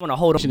I want to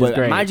hold up,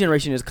 but my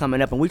generation is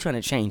coming up and we're trying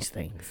to change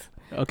things.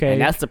 Okay.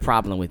 And that's the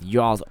problem with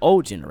y'all's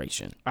old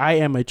generation. I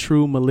am a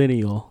true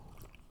millennial.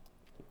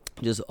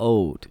 Just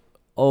old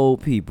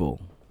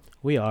people.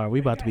 We all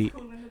about to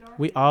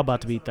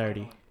be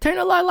 30. Turn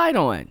the light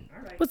on.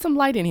 Put some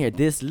light in here.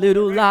 This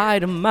little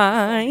light of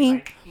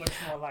mine,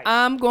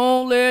 I'm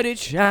gonna let it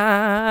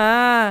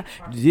shine.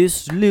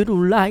 This little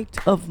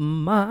light of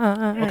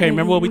mine. Okay,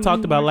 remember what we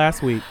talked about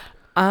last week?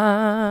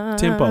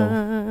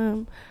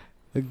 Tempo.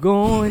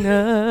 Going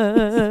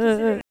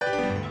up.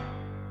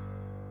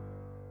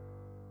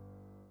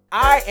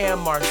 I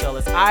am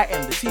Marcellus. I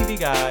am the TV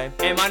guy.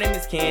 And my name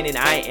is Ken, and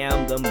I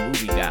am the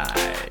movie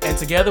guy. And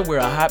together we're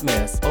a hot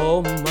mess.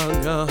 Oh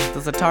my God.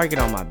 There's a target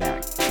on my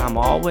back. I'm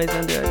always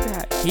under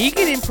attack. He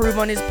can improve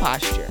on his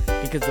posture,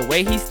 because the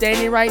way he's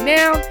standing right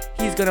now,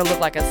 he's gonna look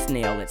like a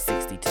snail at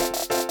 62.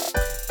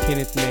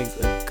 Kenneth makes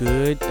a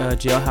good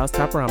jailhouse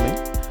top ramen.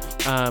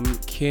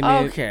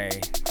 Kenneth. Okay.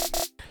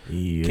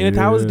 Kenneth,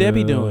 how is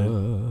Debbie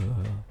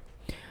doing?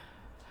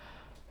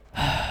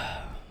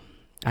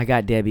 I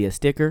got Debbie a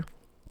sticker.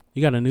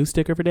 You got a new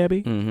sticker for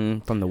Debbie? Mm-hmm.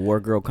 From the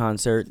War Girl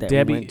concert that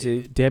we went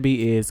to.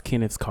 Debbie is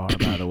Kenneth's car,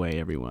 by the way,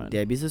 everyone.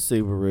 Debbie's a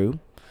Subaru.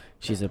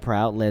 She's a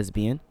proud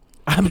lesbian.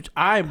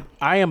 I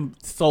am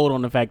sold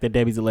on the fact that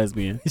Debbie's a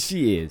lesbian.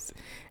 She is.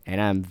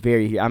 And I'm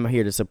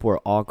here to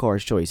support all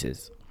Cars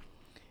choices.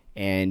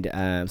 And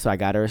so I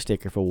got her a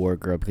sticker for War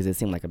Girl because it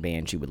seemed like a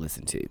band she would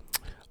listen to.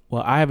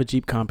 Well, I have a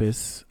Jeep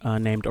Compass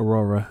named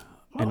Aurora,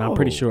 and I'm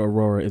pretty sure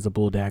Aurora is a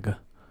bull dagger.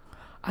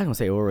 I don't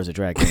say Aurora's a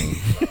drag queen.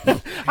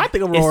 I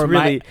think Aurora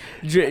really.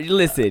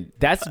 Listen,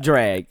 that's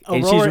drag,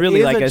 and Aurora she's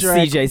really like a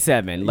drag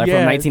CJ7, like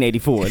from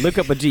 1984. Look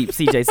up a Jeep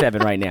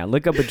CJ7 right now.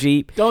 Look up a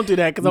Jeep. Don't do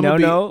that, because I'm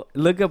no.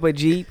 Look up a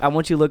Jeep. I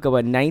want you to look up a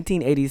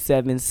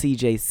 1987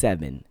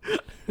 CJ7,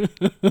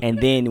 and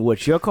then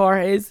what your car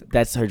is,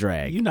 that's her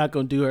drag. You're not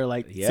gonna do her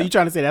like. Yep. So you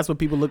trying to say that's what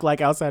people look like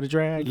outside of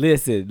drag?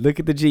 Listen, look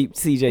at the Jeep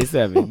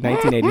CJ7,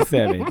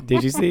 1987.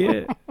 Did you see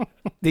it?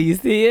 Did you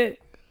see it?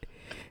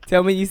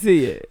 Tell me you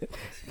see it.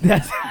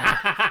 That's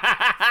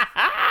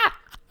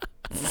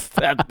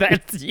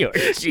your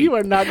Jeep. You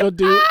are not gonna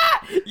do.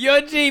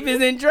 Your Jeep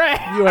is in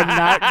drag. You are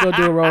not gonna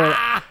do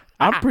Aurora.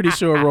 I'm pretty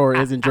sure Aurora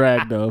is in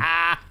drag though.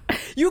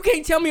 You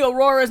can't tell me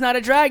Aurora is not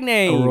a drag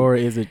name. Aurora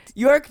is a.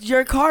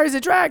 Your car is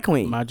a drag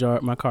queen. My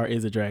car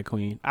is a drag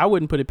queen. I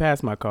wouldn't put it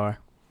past my car.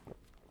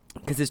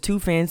 Because it's too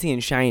fancy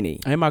and shiny.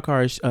 And my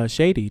car is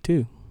shady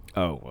too.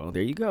 Oh well,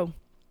 there you go.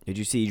 Did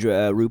you see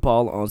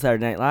RuPaul on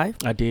Saturday Night Live?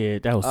 I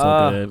did. That was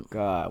so good. Oh,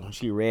 God. When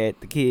she read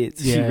the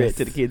kids. Yes. She read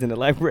to the kids in the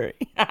library.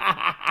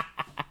 I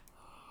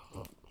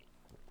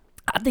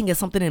think it's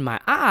something in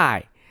my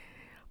eye.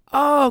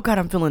 Oh, God,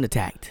 I'm feeling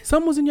attacked.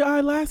 Something was in your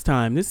eye last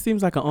time. This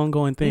seems like an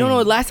ongoing thing. No,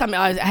 last time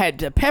I had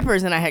the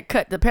peppers and I had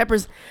cut the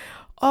peppers.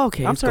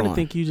 Okay, I'm starting to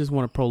think you just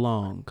want to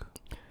prolong.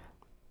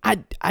 I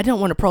don't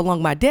want to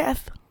prolong my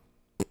death.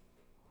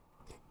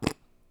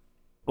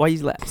 Why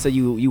you laugh? So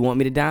you want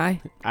me to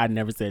die? I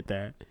never said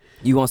that.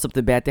 You want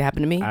something bad to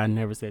happen to me? I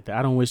never said that.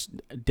 I don't wish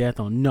death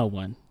on no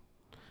one.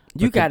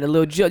 You got a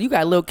little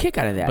kick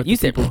out of that. But You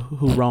said people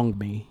who wronged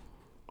me.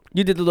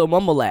 You did the little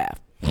mumble laugh.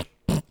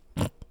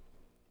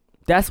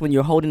 That's when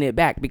you're holding it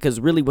back, because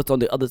really what's on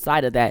the other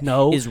side of that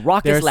is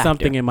raucous there's laughter.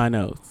 Something in my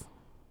nose.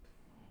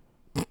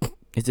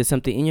 Is there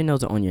something in your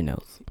nose or on your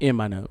nose? In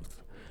my nose.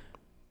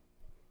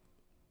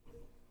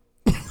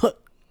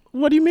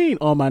 What do you mean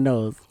on my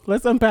nose?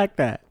 Let's unpack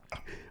that.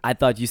 I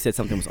thought you said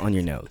something was on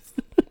your nose.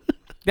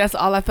 That's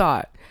all I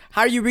thought.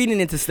 How are you reading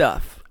into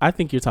stuff? I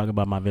think you're talking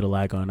about my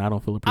vitiligo, and I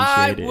don't feel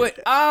appreciated.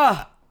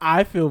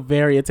 I feel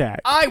very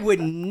attacked. I would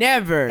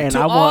never. And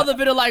all the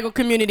vitiligo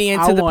community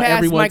and to the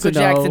past Michael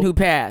Jackson who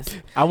passed.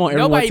 I want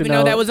everyone Nobody even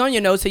know that was on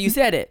your nose, so you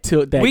said it.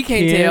 We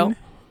can't tell.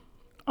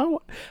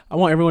 I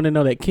want everyone to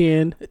know that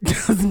Ken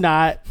does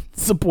not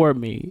support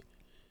me.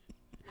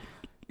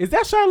 Is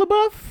that Shia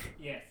LaBeouf?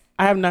 Yes.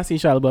 I have not seen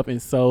Shia LaBeouf in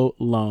so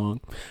long.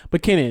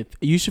 But Kenneth,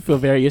 you should feel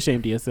very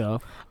ashamed of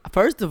yourself.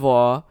 First of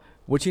all,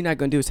 what you're not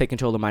going to do is take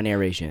control of my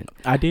narration.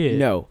 I did.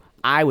 No,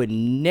 I would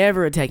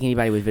never attack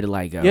anybody with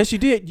vitiligo. Yes, you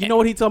did. You know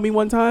what he told me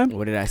one time?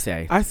 What did I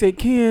say? I said,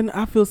 Ken,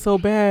 I feel so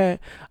bad.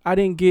 I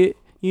didn't get,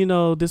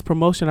 this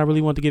promotion. I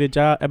really want to get a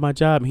job at my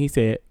job. And he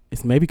said,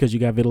 it's maybe because you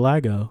got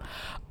vitiligo.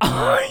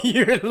 Oh,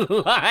 you're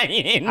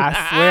lying.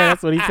 I swear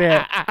that's what he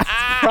said.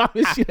 I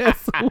promise you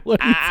that's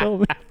what he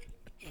told me.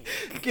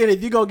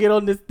 Kenneth, you gonna get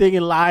on this thing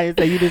and lie and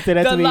say you didn't say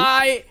that to me? The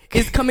lie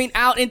is coming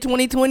out in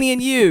 2020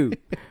 and you.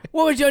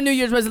 What was your New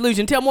Year's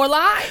resolution? Tell more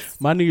lies?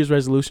 My New Year's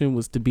resolution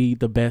was to be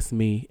the best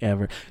me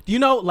ever. Do you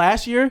know,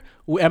 last year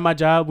at my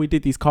job, we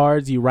did these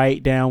cards. You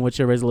write down what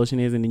your resolution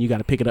is, and then you got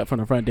to pick it up from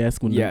the front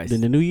desk when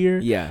the new year.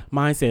 Yeah.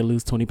 Mine said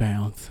lose 20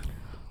 pounds.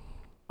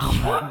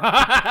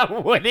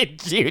 What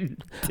did you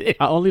do?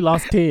 I only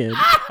lost 10.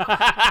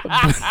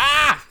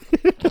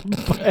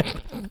 But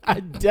I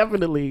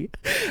definitely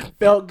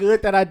felt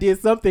good that I did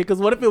something, because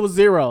what if it was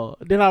 0?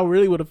 Then I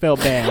really would have felt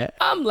bad.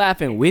 I'm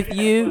laughing with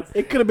you.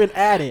 It could have been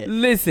added.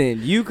 Listen,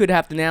 you could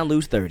have to now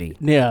lose 30.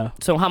 Yeah.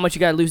 So how much you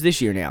got to lose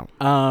this year now?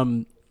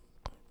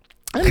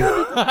 You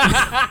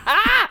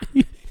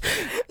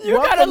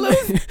gotta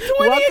lose 20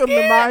 Welcome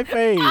again. to My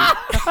Fave.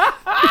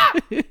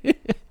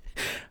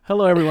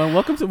 Hello, everyone.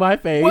 Welcome to My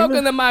Fave.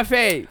 Welcome to My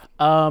Fave.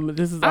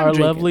 This is I'm our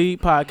drinking. lovely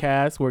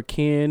podcast where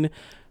Ken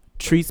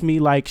treats me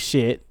like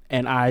shit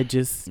and I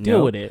just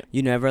deal with it.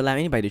 You never allow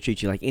anybody to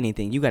treat you like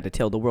anything. You got to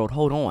tell the world,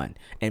 hold on,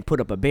 and put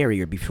up a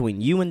barrier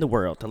between you and the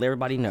world to let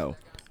everybody know.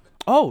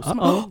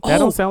 That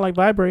don't sound like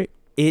vibrate.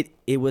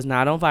 It was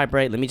not on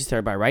vibrate. Let me just tell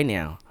everybody right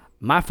now.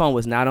 My phone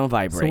was not on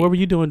vibrate. So what were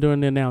you doing during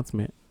the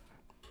announcement?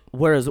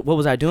 What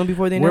was I doing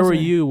before the Where announcement?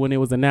 were you when it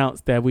was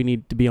announced that we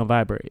need to be on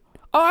vibrate?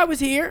 Oh, I was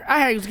here.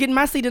 I was getting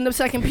my seat in the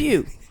second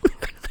pew.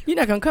 You're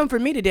not going to come for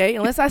me today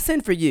unless I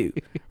send for you.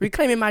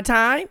 Reclaiming my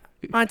time,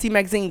 Auntie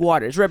Maxine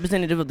Waters,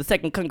 representative of the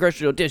 2nd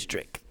Congressional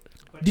District.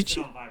 Did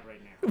you?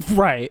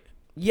 Right.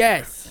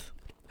 Yes.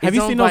 Have It's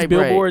you on seen those vibrate.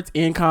 billboards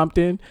in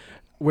Compton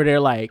where they're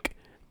like,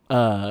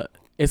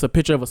 it's a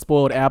picture of a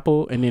spoiled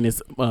apple and then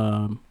it's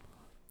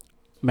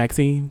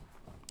Maxine?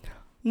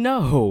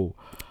 No.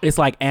 It's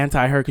like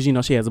anti-her because, you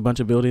know, she has a bunch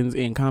of buildings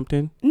in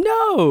Compton.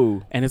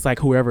 No. And it's like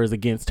whoever is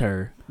against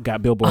her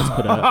got billboards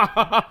put up.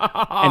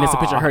 And it's a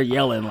picture of her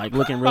yelling, like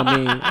looking real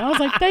mean. And I was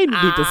like, they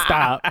need to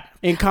stop.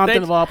 In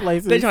Compton, of all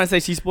places. They trying to say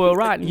she's spoiled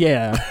rotten.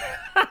 Yeah.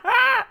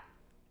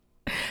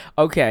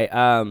 Okay.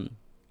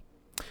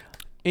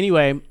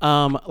 Anyway,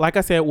 like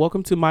I said,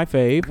 welcome to My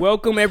Fave.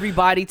 Welcome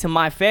everybody to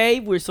My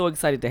Fave. We're so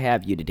excited to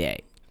have you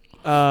today.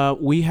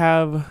 We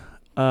have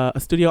a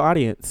studio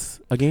audience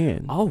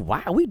again. Oh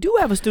wow, we do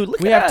have a studio. Look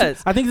We at have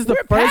us. I think this is the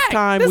We're first packed.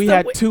 time This we is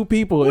had the- two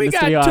people in We the got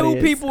studio two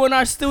audience. people in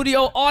our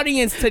studio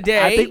audience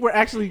today. I think we're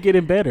actually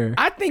getting better.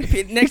 I think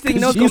next thing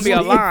you know, it's gonna be a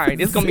Usually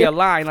line. It's gonna be a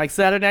line like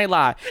Saturday Night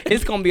Live.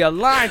 It's gonna be a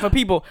line for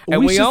people,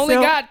 and We we should only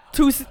sell- got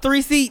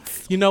 3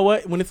 seats. You know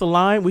what? When it's a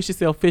line, we should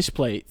sell fish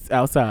plates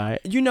outside.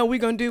 You know what we're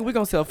gonna do? We're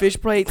gonna sell fish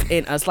plates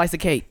and a slice of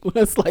cake.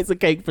 A slice of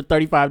cake for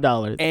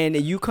 $35. And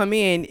you come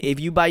in, if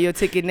you buy your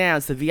ticket now,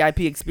 it's a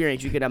VIP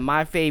experience. You get a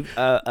My Fave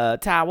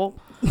towel,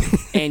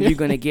 and you're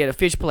gonna get a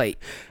fish plate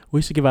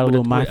We should give out a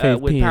little My Fave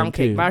with pen pound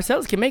cake. too.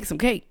 Marcellus can make some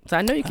cake, so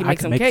I know you can I make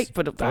can some make cake s-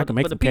 for the I can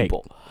make for the some cake.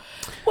 people.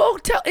 Well,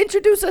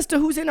 introduce us to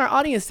who's in our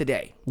audience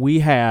today. We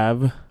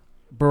have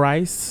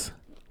Bryce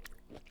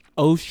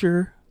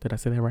Osher. Did I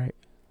say that right?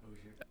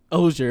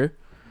 Osher.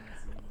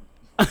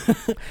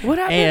 What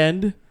happened?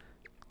 And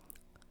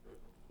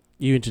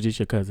you introduce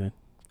your cousin.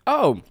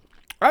 Oh,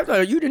 I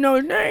thought you didn't know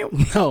his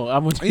name. No, I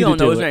want you, You to don't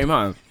know do his it. name,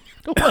 huh?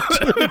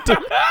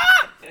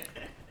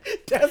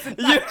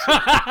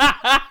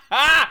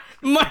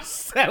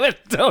 Marcellus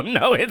don't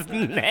know his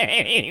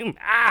name.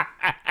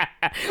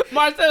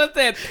 Marcellus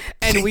said,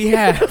 and we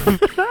have.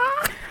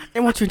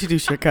 And why don't you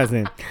introduce your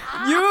cousin?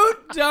 You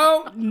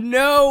don't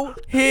know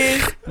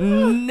his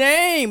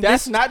name.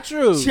 That's This not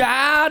true.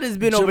 child has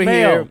been over Jamel.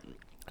 here.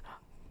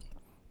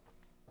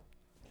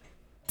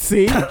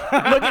 See? Look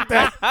at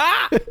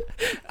that.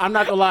 I'm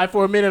not gonna lie.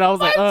 For a minute, I was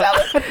like, He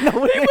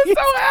was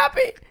so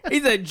happy. He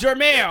said,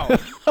 Jamel.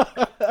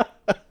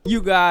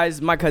 You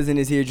guys, my cousin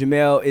is here.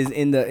 Jamel is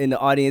in the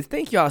audience.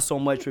 Thank y'all so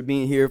much for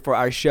being here for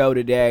our show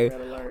today.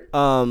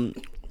 I'm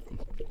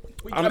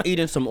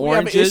eating some we have an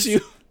oranges. issue.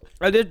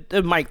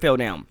 The mic fell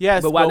down.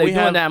 Yes, but while but they're we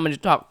doing have that, I'm gonna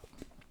just talk.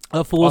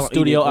 A full While I'm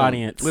studio eating.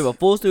 audience. We have a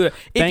full studio.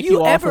 Thank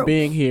you all for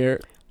being here.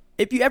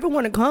 If you ever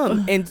want to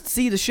come and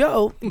see the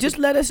show, just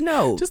let us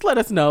know. Just let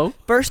us know.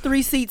 First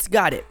 3 seats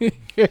got it.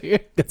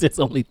 Because it's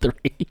only 3.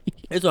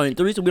 It's only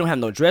 3, so we don't have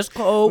no dress We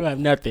code. don't have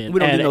nothing. We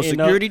don't And, get no you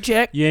know, security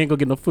check. You ain't gonna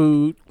get no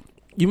food.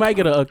 You might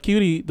get a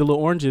cutie, the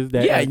little oranges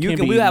that Yeah, can you be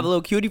can. We'll have a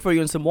little cutie for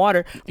you and some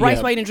water. Bryce,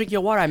 Yeah. why you didn't drink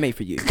your water I made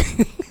for you?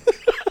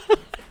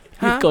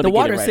 Huh? The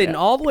water's sitting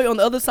all the way on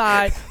the other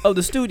side of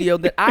the studio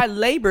that I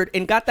labored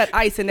and got that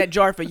ice in that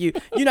jar for you.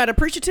 You not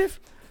appreciative?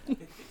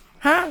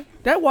 Huh?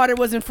 That water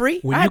wasn't free.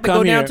 When I you had to go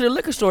come down here- to the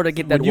liquor store to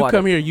get that When you water.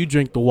 come here, you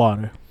drink the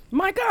water.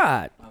 My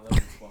God.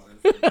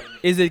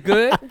 Is it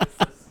good?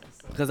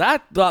 Because I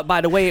thought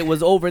by the way it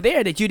was over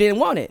there that you didn't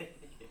want it.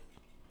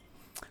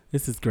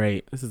 This is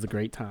great. This is a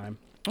great time.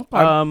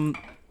 Well,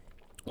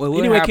 we're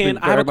Anyway, happy Ken,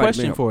 for I have a everybody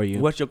question being here. for you.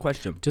 What's your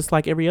question? Just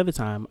like every other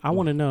time, I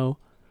want to know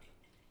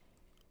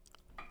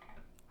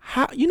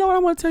how. You know what I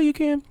want to tell you,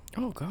 Ken?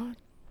 Oh, God.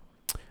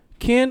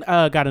 Ken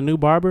got a new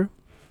barber,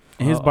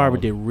 and his barber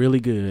Uh-oh. did really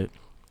good.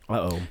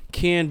 Uh-oh.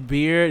 Ken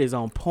beard is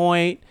on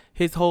point.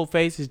 His whole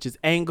face is just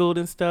angled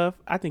and stuff.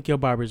 I think your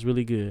barber is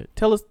really good.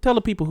 Tell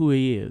the people who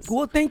he is.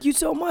 Well, thank you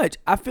so much.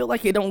 I feel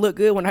like it don't look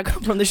good when I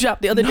come from the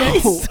shop the other day.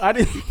 No, I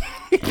didn't.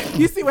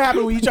 You see what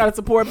happened when you try to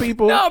support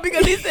people? No,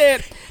 because he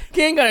said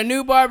Ken got a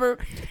new barber,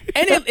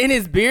 and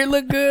his beard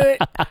look good.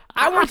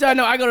 I want y'all to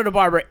know I go to the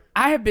barber.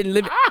 I have been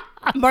living.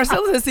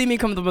 Marcellus has seen me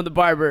come from the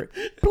barber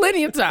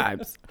plenty of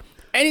times,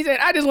 and he said,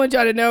 "I just want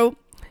y'all to know."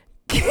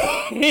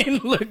 Ken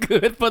look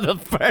good for the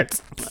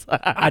first time.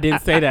 I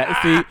didn't say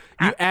that. See,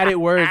 you added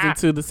words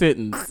into the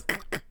sentence.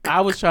 I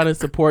was trying to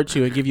support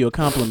you and give you a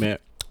compliment.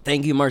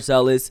 Thank you,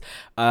 Marcellus.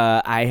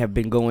 I have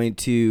been going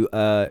to,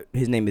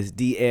 his name is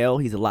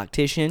DL. He's a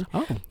loctician.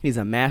 Oh. He's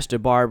a master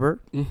barber.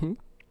 Mm-hmm.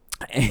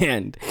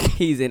 And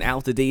he's in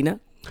Altadena.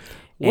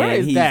 Where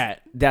And is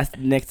that? That's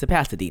next to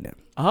Pasadena.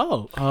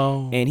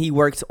 Oh. And he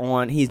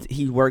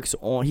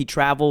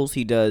travels,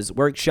 he does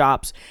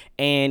workshops,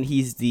 and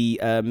he's the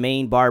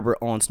main barber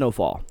on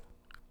Snowfall.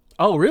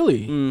 Oh,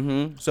 really?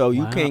 Mm-hmm. So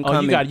you can come. Oh,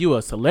 you got you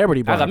a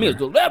celebrity barber. I got me a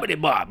celebrity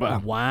barber.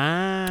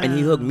 Wow. And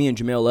he hooked me and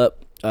Jamel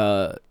up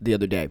the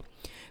other day.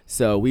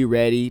 So we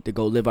ready to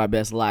go live our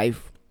best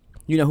life.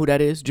 You know who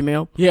that is,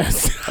 Jamel?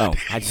 Yes. Oh,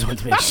 I just wanted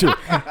to make sure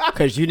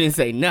because you didn't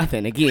say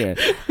nothing again.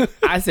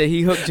 I said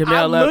he hooked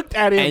Jamel up. I looked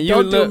at him. And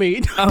Don't do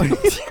me.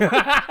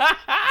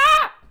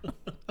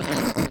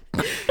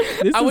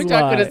 I wish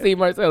I could have seen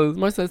Marcellus.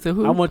 Marcellus said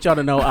who? I want y'all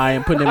to know I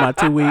am putting in my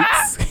 2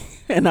 weeks.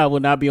 And I will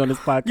not be on this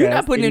podcast. You're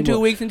not putting anymore. in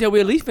 2 weeks until we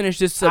at least finish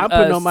this I'm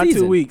putting on my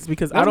season. 2 weeks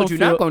because That's I don't what you're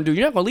feel. not going to do.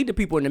 You're not going to leave the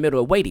people in the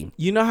middle of waiting.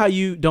 You know how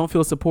you don't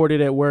feel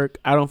supported at work?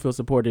 I don't feel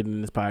supported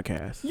in this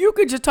podcast. You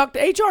could just talk to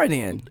HR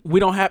then. We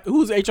don't have.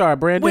 Who's HR?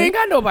 Brandon? We ain't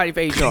got nobody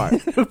for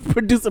HR.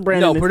 Producer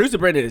Brandon. No, producer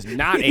Brandon is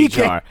not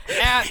HR.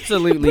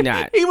 Absolutely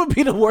not. He would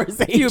be the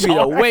worst HR. He would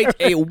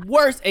be a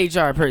worst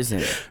HR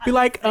person. Be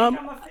like,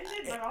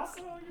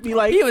 Be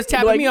like, He was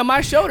tapping like, me on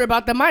my shoulder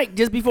about the mic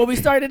just before we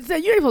started to say,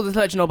 you ain't supposed to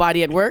touch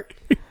nobody at work.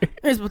 You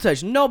ain't supposed to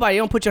touch nobody.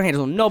 Don't put your hands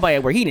on nobody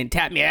at work. He didn't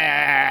tap me.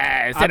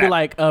 I'd be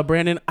like,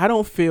 Brandon, I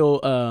don't feel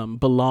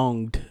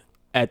belonged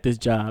at this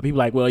job. He'd be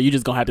like, well, you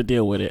just gonna have to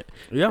deal with it.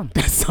 Yeah.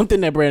 That's something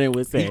that Brandon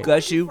would say. He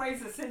cuss you.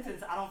 Phrase the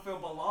sentence, I don't feel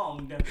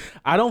belonged.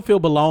 I don't feel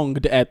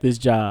belonged at this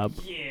job.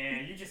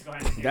 Yeah, you just go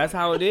ahead. That's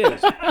how it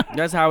is.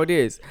 That's how it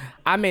is.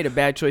 I made a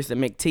bad choice to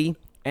make tea,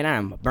 and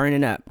I'm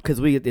burning up because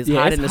it's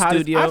hot in the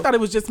studio. I thought it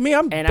was just me.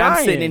 I'm and dying.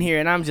 I'm sitting in here,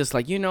 and I'm just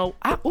like,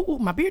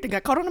 my beard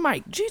got caught on the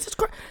mic. Jesus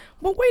Christ.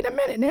 Well, wait a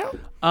minute now.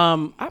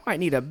 I might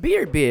need a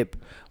beard bib.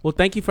 Well,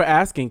 thank you for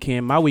asking,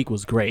 Kim. My week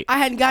was great. I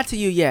hadn't got to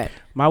you yet.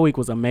 My week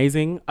was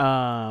amazing.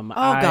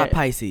 God,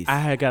 Pisces. I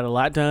had got a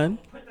lot done.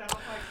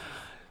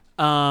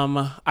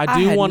 I had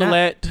do want to not-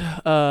 let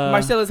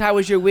Marcellus, how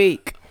was your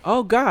week?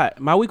 Oh God,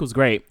 my week was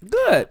great.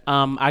 Good.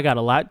 I got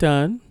a lot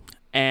done,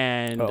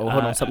 and Oh,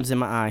 hold on, something's in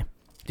my eye.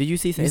 Did you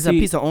see? you Is a see,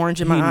 piece of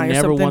orange in my he eye or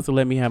never something? wants to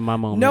let me have my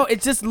moment. No,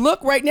 it just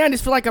look right now. I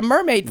just feel like a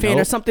mermaid fin or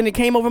Nope. something that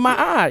came over my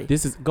eye.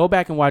 This is go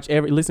back and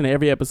listen to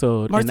every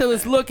episode. and-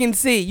 Marcellus, look and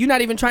see. You're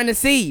not even trying to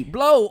see.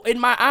 Blow in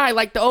my eye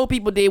like the old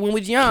people did when we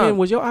was young. Ken,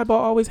 was your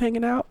eyeball always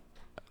hanging out?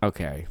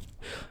 Okay.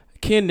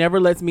 Ken never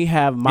lets me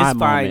have my It's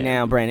fine moment.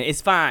 now, Brandon.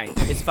 It's fine.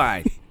 It's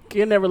fine.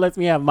 Ken never lets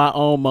me have my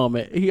own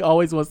moment. He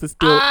always wants to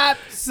steal.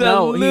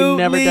 Absolutely No, he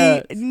never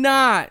does.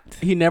 not.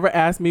 He never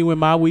asked me when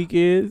my week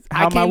is.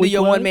 How I my came to week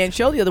your was. one-man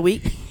show the other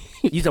week.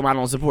 You talking about I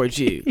don't support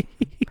you.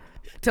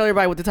 Tell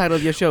everybody what the title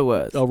of your show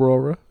was.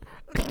 Aurora.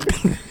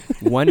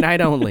 One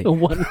night only.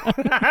 One-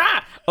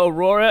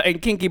 Aurora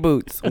and Kinky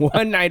Boots.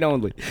 One night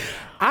only.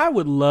 I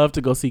would love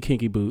to go see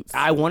Kinky Boots.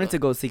 I wanted to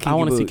go see Kinky Boots. I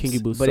wanna see Kinky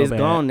Boots but so it's bad.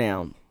 gone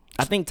now.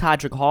 I think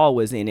Todrick Hall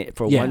was in it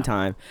for Yeah. one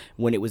time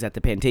when it was at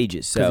the Pantages.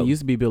 'Cause So it used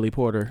to be Billy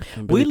Porter.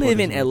 and we Billy live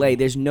in Porter's LA.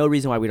 There's no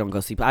reason why we don't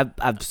go see.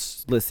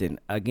 Listen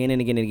again and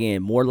again and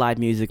again. More live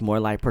music, more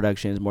live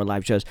productions, more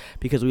live shows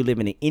because we live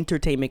in the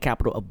entertainment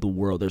capital of the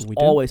world. There's We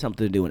do. always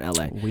something to do in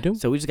LA. We do.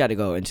 So we just got to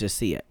go and just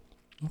see it.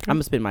 I'm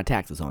gonna spend my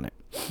taxes on it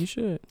You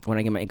should. when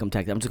I get my income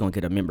tax. I'm just gonna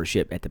get a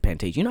membership at the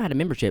Pantages. You know, I had a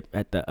membership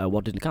at the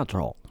Walt Disney Concert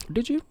Hall.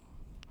 Did you?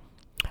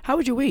 How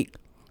was your week?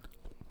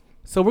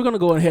 So we're gonna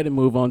go ahead and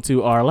move on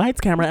to our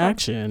lights, camera,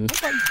 action.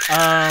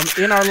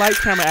 In our lights,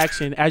 camera,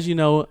 action, as you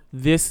know,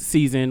 this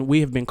season we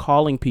have been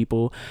calling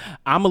people.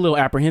 I'm a little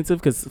apprehensive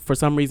because for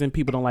some reason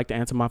people don't like to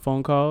answer my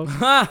phone calls.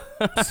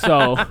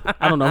 So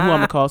I don't know who I'm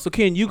gonna call. So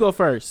Ken, you go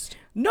first.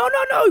 No,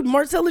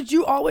 Marcellus,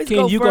 you always Ken,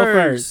 go you first. go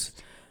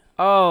first.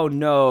 Oh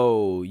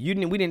no,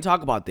 we didn't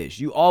talk about this.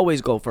 You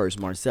always go first,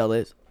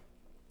 Marcellus.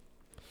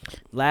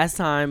 Last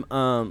time,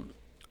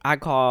 I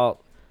called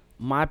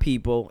my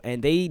people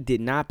and they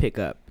did not pick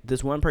up.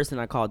 This one person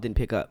I called didn't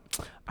pick up.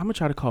 I'm gonna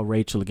try to call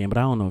Rachel again, but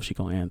I don't know if she's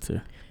gonna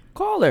answer.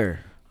 Call her.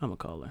 I'm gonna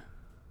call her.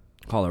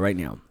 Call her right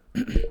now.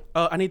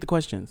 I need the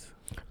questions.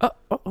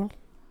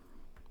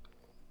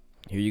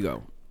 Here you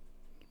go.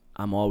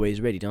 I'm always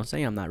ready. Don't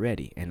say I'm not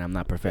ready and I'm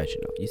not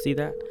professional. You see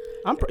that?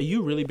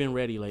 You really been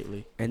ready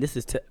lately. And this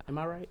is Am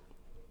I right?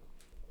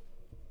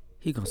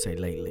 he gonna say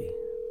lately.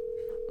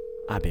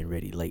 I've been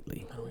ready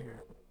lately. I don't hear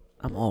it.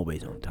 I'm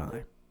always on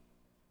time.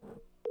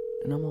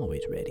 And I'm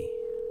always ready.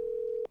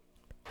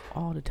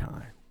 All the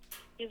time.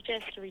 You've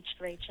just reached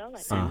Rachel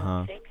at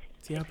Uh-huh. 916.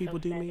 See how people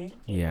do me?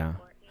 Yeah.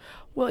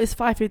 Well, it's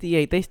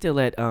 5:58. They still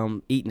at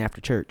eating after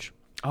church.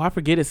 Oh, I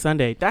forget it's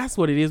Sunday. That's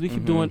what it is. We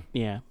keep doing.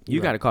 Yeah.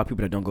 You got to call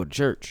people that don't go to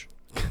church.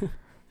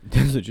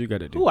 That's what you got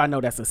to do. Ooh, I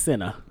know that's a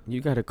sinner. You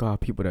got to call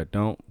people that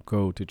don't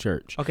go to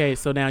church. Okay,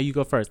 so now you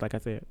go first, like I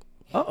said.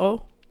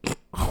 Uh-oh.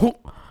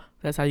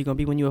 That's how you going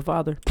to be when you're a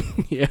father.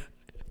 Yeah.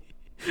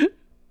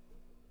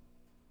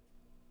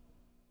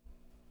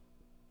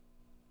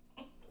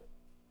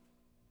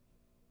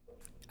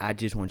 I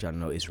just want y'all to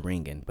know it's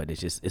ringing, but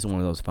it's one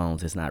of those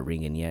phones. It's not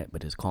ringing yet,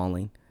 but it's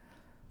calling.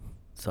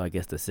 So I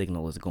guess the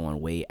signal is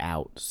going way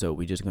out. So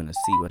we're just going to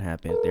see what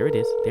happens. There it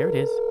is. There it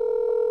is.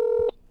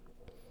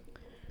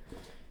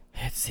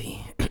 Let's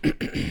see.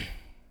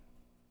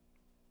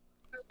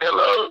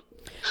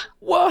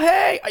 Well,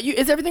 hey,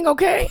 is everything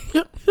okay?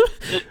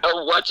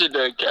 I'm watching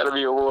the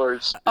Academy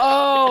Awards.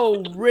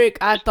 Oh, Rick,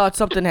 I thought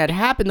something had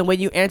happened. The way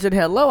you answered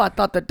hello, I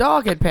thought the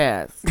dog had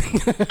passed.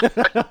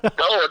 No,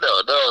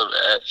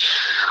 man.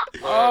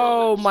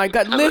 Oh my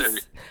God!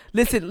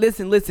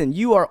 Listen!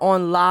 You are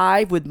on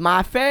live with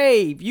my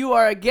fave. You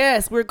are a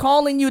guest. We're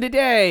calling you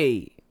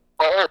today.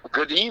 Oh,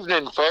 good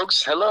evening,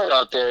 folks. Hello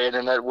out there,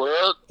 internet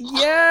world.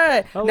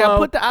 Yeah. Hello. Now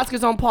put the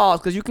Oscars on pause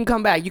because you can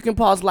come back. You can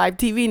pause live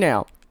TV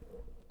now.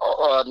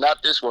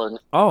 Not this one.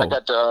 Oh. I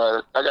got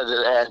the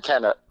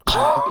antenna.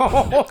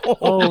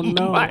 Oh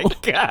no. My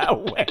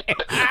God! Wait.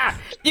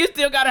 You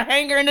still got a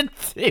hanger in the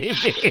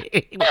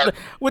TV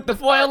with the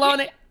foil on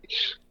it.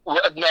 Well,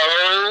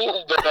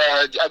 no, but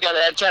I got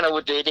an antenna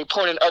with they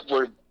pointing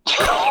upward.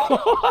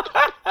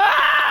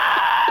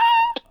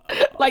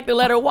 Like the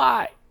letter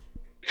Y.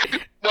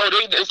 No,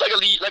 it's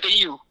like a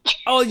U.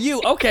 Oh,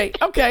 you. Okay.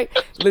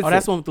 Listen, Oh,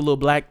 that's one with the little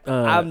black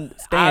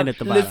stand at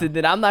the bottom. Listen,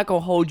 then I'm not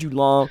going to hold you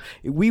long.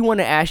 We want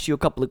to ask you a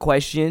couple of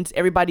questions.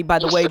 Everybody, by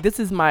the way, this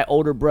is my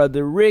older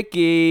brother,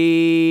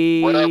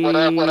 Ricky. What up?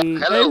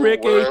 Hello, Hey,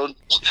 Ricky. world.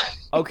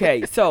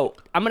 Okay, so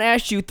I'm going to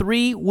ask you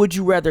 3 would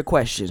you rather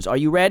questions. Are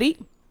you ready?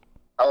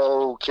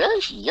 Okay,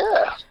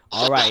 yeah.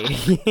 All right.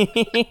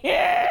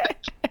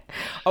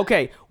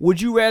 Okay,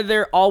 would you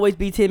rather always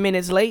be 10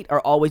 minutes late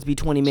or always be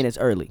 20 minutes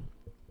early?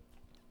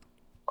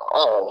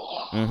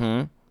 Oh.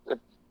 Mm-hmm.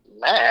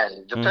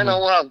 Man, depending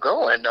on where I'm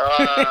going.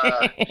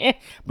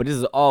 But this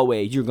is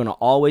always, you're going to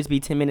always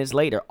be 10 minutes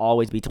late or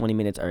always be 20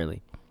 minutes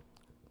early?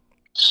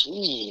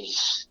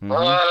 Jeez.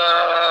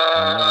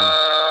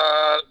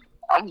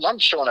 I'm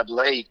showing up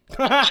late.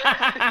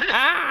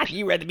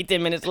 You rather be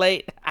 10 minutes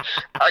late?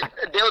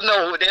 They'll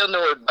know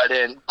it by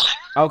then.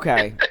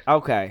 Okay.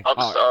 I'm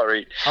All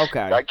sorry. right.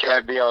 Okay. I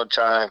can't be on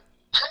time.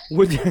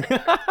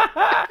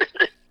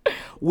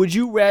 Would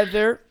you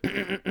rather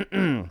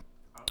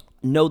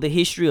know the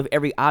history of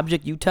every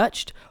object you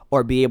touched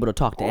or be able to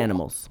talk to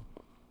animals?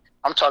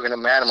 I'm talking to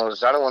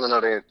animals. I don't want to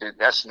know that.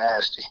 That's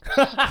nasty.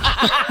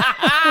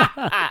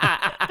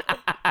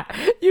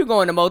 You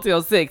going to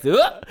Motel 6.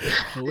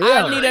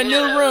 I need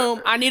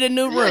a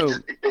new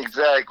room.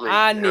 Exactly.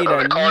 I need the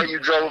a car new- you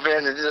drove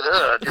in.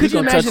 Could you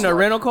gonna imagine touch a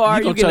rental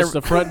car? You gonna touch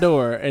the front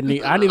door and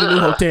I need a new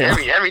hotel.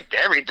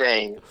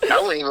 Everything. I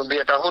wouldn't even be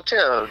at the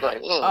hotel. It's like,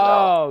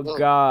 Oh, no.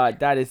 God.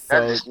 That is so...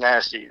 That's just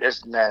nasty.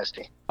 That's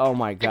nasty. Oh,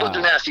 my People do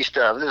God. nasty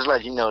stuff. Just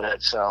let you know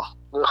that. So,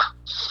 ugh.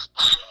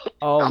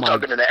 Oh, I'm my...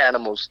 talking to the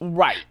animals.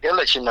 Right. They'll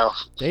let you know.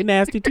 They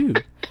nasty too.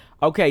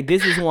 Okay,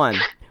 this is one.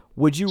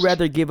 Would you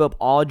rather give up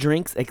all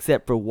drinks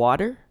except for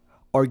water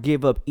or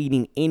give up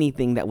eating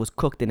anything that was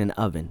cooked in an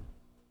oven?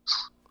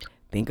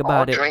 Think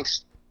about it.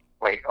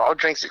 All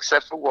drinks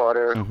except for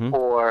water, Mhm.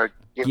 or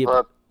give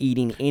up.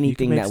 eating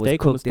anything make that was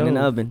steak on the cooked in an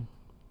stove. oven.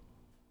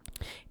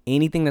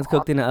 Anything that's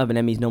cooked in an oven.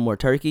 That means no more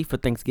turkey for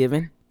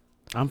Thanksgiving.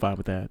 I'm fine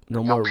with that. No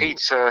No more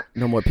pizza.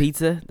 No more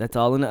pizza. That's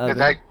all in the oven.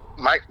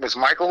 Does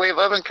microwave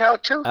oven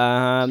count too?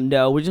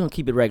 No, we're just gonna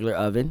keep it regular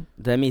oven.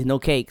 That means no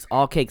cakes.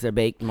 All cakes are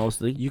baked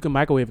mostly. You can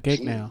microwave a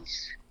cake now.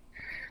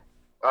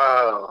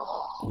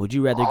 Oh. Would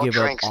you rather All give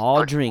drinks up all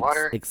but drinks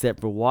water? except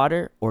for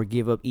water or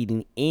give up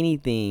eating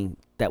anything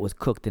that was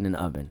cooked in an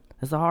oven?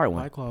 That's a hard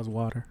one. White Claw's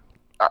water.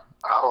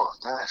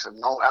 That's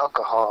no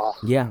alcohol.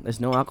 Yeah, there's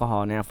no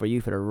alcohol now for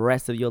you for the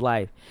rest of your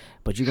life.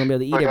 But you're gonna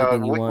be able to eat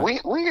everything you want.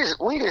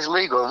 Weed is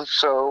legal,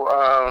 so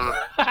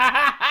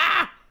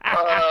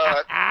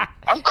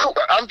I'm cool.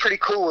 I'm pretty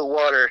cool with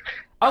water.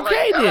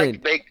 Okay,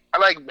 then. I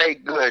like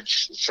baked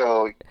goods,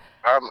 so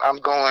I'm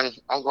going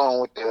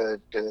with the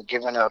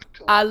giving up.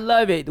 I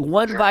love it.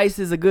 One vice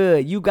is a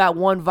good. You got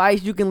one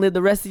vice, you can live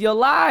the rest of your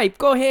life.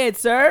 Go ahead,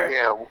 sir.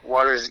 Yeah,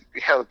 water is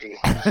healthy,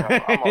 so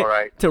I'm all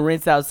right. To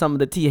rinse out some of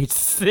the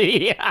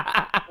THC.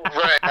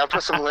 Right, I'll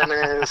put some lemon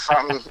in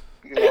something.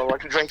 I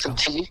can drink some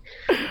tea.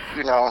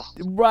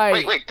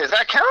 Right. Wait, does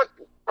that count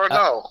or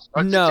no?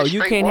 Or No, just you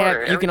straight can't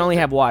water? have. You can only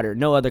have water.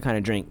 No other kind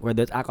of drink.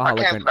 Whether it's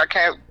alcoholic or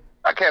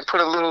I can't put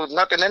a little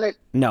nothing in it.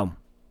 no,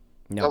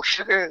 No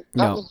sugar.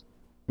 no, Nothing?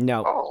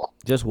 no. Oh,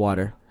 Just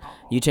water.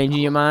 You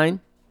changing your mind?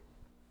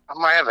 I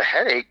might have a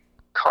headache.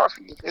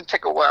 Coffee. It'll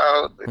take a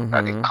while.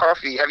 I think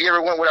coffee. Have you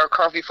ever went without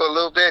coffee for a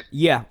little bit?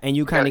 Yeah, and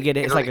you kind Yeah, of get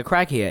it. It's like a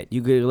crackhead.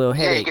 You get a little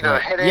Yeah, you headache. get a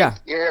right? headache. Yeah,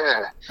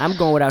 Yeah. I'm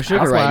going without sugar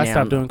That's why right I now.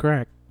 stopped doing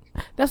crack.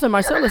 That's when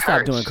Marcellus that stopped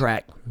hurts. doing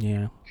crack.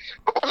 Yeah.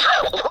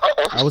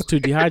 I was too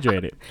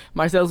dehydrated.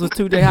 Marcellus was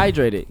too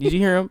dehydrated. Did you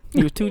hear him?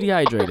 He was too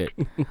dehydrated.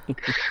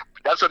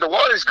 That's what the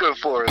water's good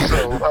for.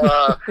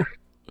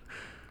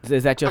 So,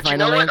 Is that your but you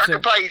final know what?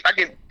 answer?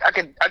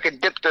 I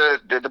could dip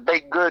the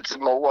baked goods in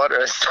my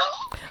water. So.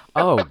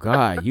 Oh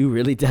God, you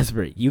really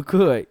desperate. You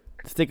could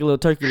stick a little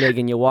turkey leg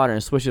in your water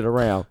and swish it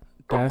around.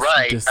 That's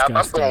Right, disgusting.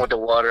 I'm going with the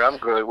water. I'm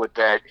good with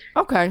that.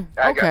 Okay,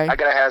 I okay.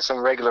 gotta have some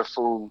regular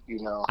food,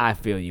 I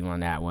feel you on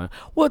that one.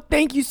 Well,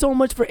 thank you so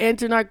much for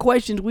answering our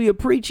questions. We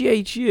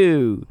appreciate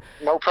you.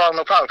 No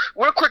problem.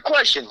 Real quick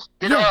question: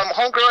 Did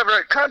homegirl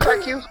ever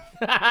contact you?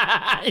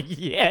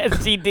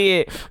 Yes, she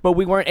did. But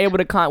we weren't able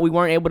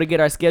to get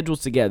our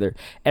schedules together.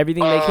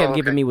 Everything they kept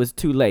giving me was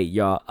too late,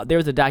 y'all. There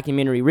was a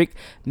documentary. Rick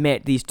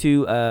met these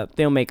two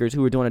filmmakers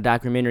who were doing a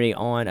documentary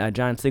on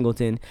John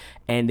Singleton,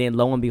 and then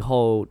lo and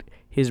behold,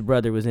 his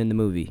brother was in the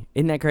movie.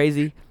 Isn't that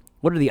crazy?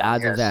 What are the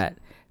odds of that?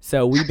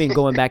 So we've been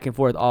going back and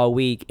forth all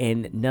week,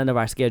 and none of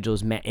our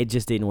schedules met. It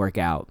just didn't work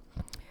out.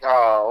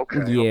 Oh,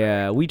 okay.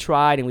 Yeah, we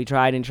tried,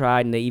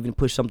 and they even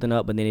pushed something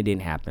up, but then it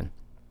didn't happen.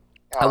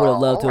 I would have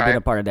loved to have been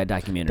a part of that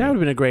documentary. That would have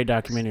been a great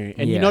documentary.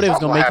 And Yeah. you know they was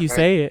going to make you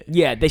say it.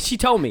 Yeah, she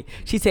told me.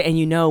 She said,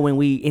 and when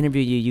we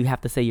interview you, you have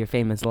to say your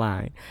famous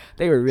line.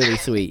 They were really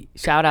sweet.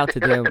 Shout out to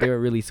them. They were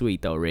really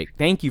sweet, though, Rick.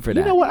 Thank you for that.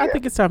 You know what? I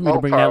think it's time for me to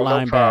bring that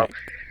line back.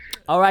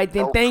 All right,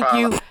 then. Thank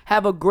you.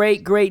 Have a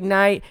great, great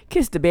night.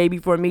 Kiss the baby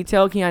for me.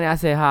 Tell Keanu I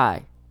said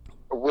hi.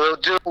 Will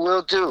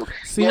do.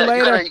 See you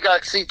later. You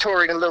got to see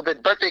Tori in a little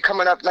bit. Birthday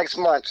coming up next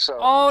month. So.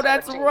 Oh,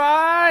 that's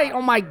right.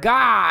 Oh, my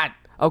God.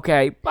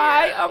 Okay.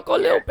 Bye, Uncle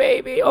Lil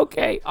Baby.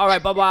 Okay. All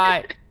right.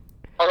 Bye-bye.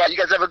 All right. You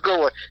guys have a good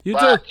one. You Bye.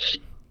 too.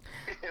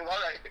 All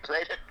right.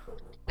 Later.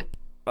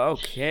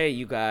 Okay,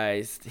 you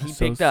guys. He That's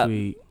so picked up.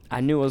 sweet. I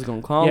knew I was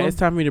going to call him. Yeah, it's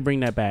time for me to bring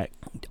that back.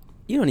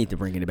 You don't need to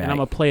bring it back. And I'm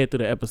going to play it through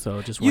the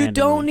episode just You randomly.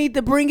 don't need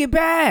to bring it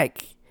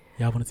back.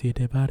 Y'all want to see a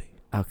dead body?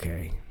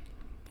 Okay.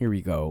 Here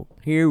we go.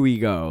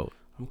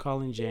 I'm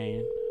calling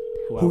Jane,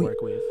 who I Who-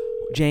 work with.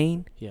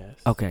 Jane? Yes.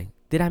 Okay.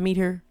 Did I meet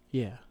her?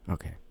 Yeah.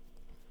 Okay.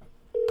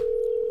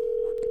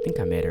 I think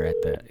I met her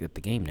at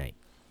the game night.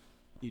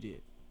 You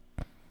did.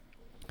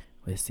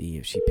 Let's see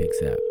if she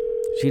picks up.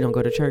 She don't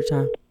go to church,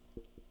 huh?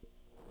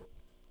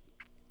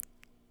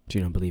 She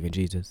don't believe in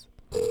Jesus.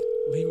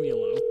 Leave me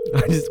alone.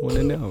 I just want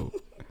to know.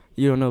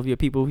 You don't know if your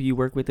people who you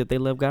work with, if they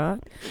love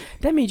God?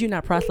 That means you're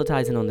not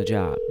proselytizing on the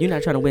job. You're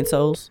not trying to win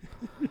souls.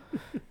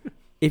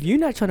 If you're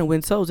not trying to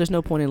win souls, there's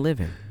no point in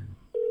living.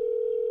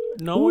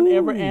 No one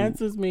ever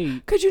answers me.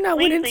 Because you're not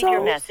Please winning leave your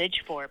souls.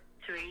 message for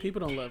 3. People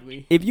don't love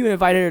me. If you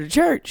invited her to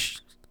church,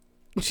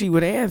 she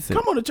would answer.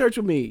 Come on to church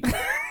with me.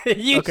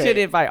 You Okay. should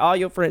invite all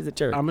your friends to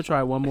church. I'm going to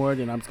try one more,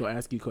 then I'm just going to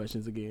ask you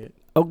questions again.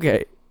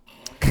 Okay.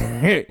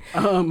 You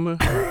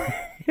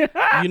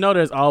know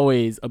there's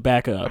always a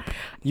backup.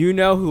 You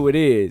know who it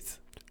is.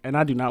 And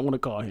I do not want to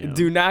call him.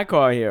 Do not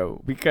call him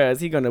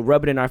because he's going to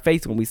rub it in our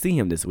face when we see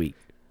him this week.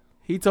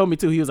 He told me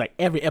too. He was like,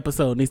 every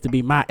episode needs to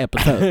be my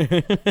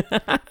episode.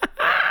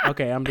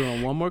 Okay, I'm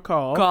doing one more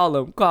call. Call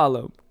him.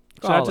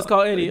 Should I just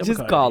call Eddie? I'm Just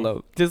gonna call Eddie.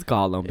 him. Just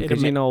call him because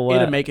It'll you know what?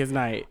 It'll make his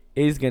night.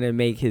 It's going to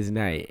make his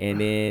night. And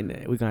then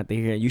we're going to have to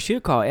hear. You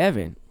should call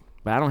Evan,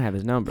 but I don't have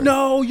his number.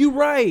 No, you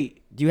right.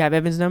 Do you have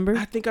Evan's number?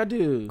 I think I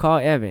do. Call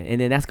Evan,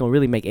 and then that's going to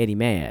really make Eddie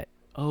mad.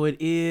 Oh, it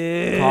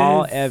is.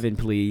 Call Evan,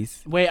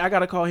 please. Wait, I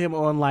gotta call him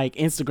on like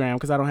Instagram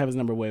because I don't have his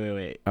number.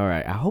 Wait. All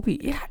right. I hope he.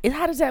 Yeah.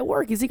 How does that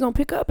work? Is he gonna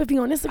pick up if he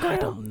on Instagram? I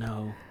don't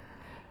know.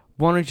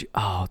 Why don't you?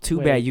 Oh, too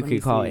Wait, bad you let me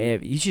could call see.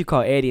 Evan. You should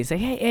call Eddie and say,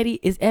 "Hey,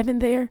 Eddie, is Evan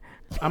there?"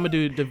 I'm gonna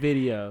do the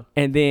video.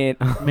 And then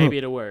Maybe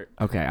it'll work.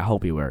 Okay. I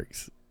hope it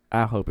works.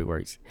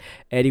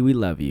 Eddie, we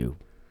love you.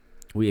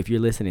 If you're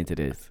listening to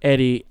this,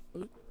 Eddie,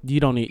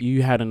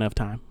 you had enough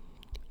time.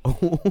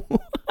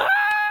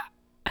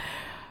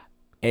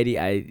 Eddie,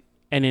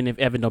 And then if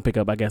Evan don't pick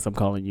up, I guess I'm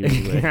calling you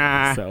anyway.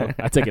 So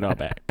I take it all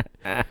back.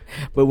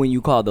 But when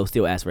you call, they'll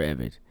still ask for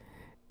Evan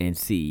and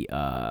see.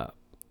 Oh,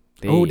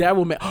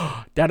 that'll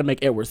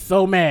make Edward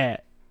so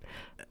mad.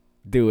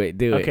 Do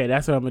it. Okay,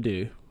 that's what I'm gonna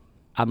do.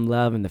 I'm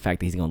loving the fact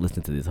that he's gonna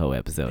listen to this whole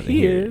episode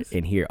He is.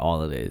 and hear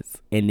all of this,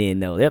 and then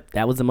know, yep,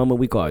 that was the moment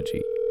we called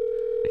you.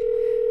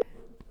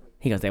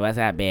 He gonna say, "What's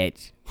up,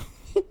 bitch?"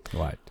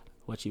 What?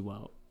 What you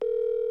want?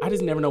 I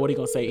just never know what he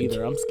gonna say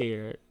either. I'm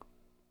scared.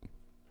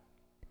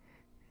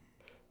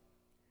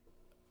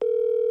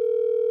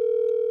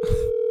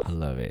 I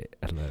love it.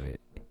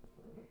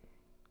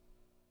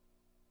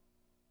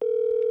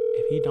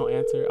 If he don't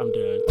answer, I'm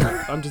done.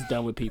 I'm just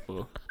done with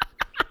people.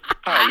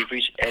 Hi, you've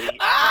reached Eddie.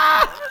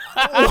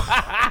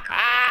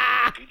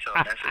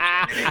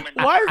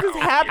 Why is this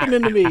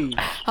happening to me?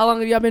 How long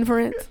have y'all been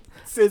friends?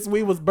 Since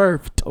we was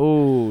birthed.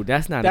 Oh,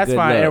 that's not. That's a good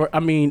fine, look. Edward. I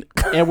mean,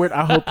 Edward,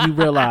 I hope you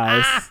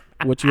realize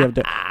what you have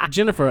done.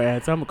 Jennifer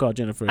answer. I'm gonna call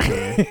Jennifer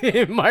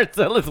again.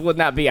 Marcellus will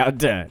not be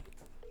outdone.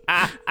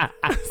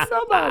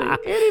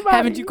 Somebody, anybody.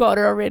 Haven't you called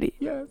her already?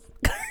 Yes.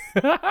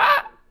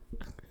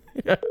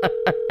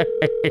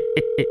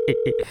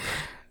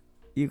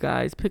 You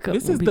guys pick up.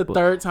 This when is the people-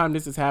 third time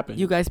this has happened.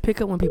 You guys pick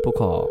up when people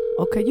call.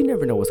 Okay, you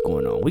never know what's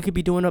going on. We could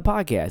be doing a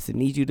podcast and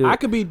need you to. I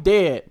could be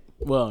dead.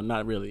 Well,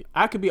 not really.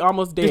 I could be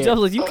almost dead.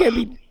 Joseph, you can't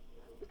be.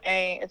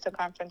 Hey, it's a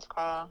conference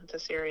call. It's a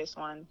serious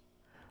one.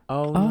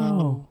 Oh.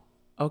 No.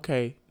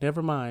 Okay,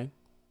 never mind.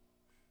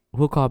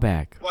 We'll call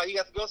back. Why, you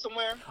got to go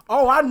somewhere?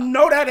 Oh, I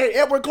know that ain't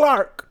Edward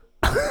Clark.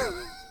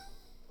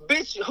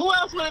 Bitch, who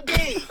else would it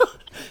be?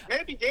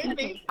 Maybe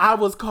Danny. I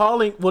was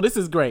calling. Well, this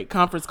is great.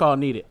 Conference call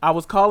needed. I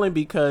was calling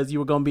because you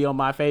were going to be on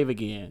my Fave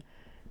again.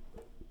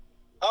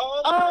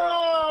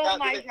 Oh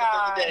my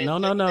God.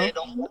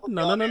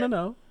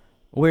 No.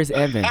 Where's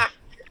Evan?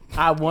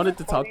 I wanted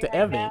to talk to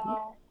Evan.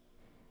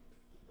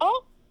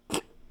 Oh,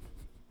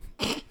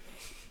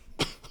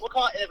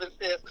 call Evan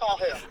says, call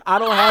him. I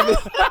don't have his.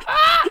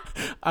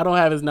 I don't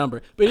have his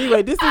number. But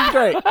anyway, this is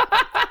great.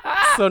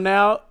 So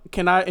now,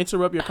 can I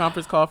interrupt your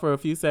conference call for a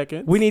few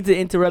seconds? We need to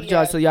interrupt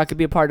y'all so y'all can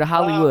be a part of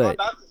Hollywood.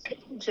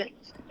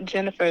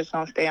 Jennifer's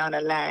gonna stay on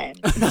the line.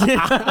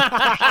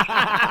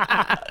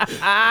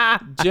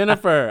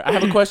 Jennifer, I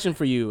have a question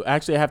for you.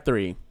 Actually, I have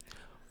 3.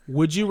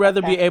 Would you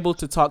rather be able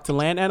to talk to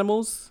land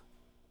animals,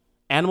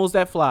 animals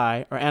that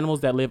fly, or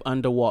animals that live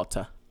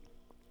underwater?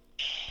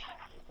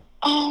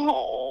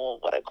 Oh,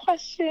 what a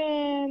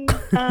question.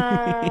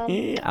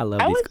 I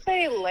love I these. would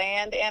say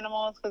land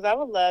animals because I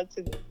would love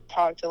to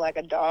talk to like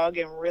a dog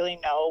and really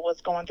know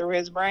what's going through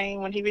his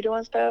brain when he be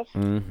doing stuff.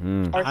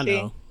 Mm-hmm. Or I she.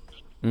 know.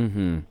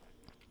 Mm-hmm.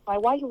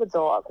 Like, why you a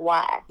dog?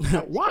 Why?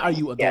 Why are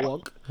you a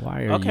dog?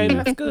 Why are Okay, you?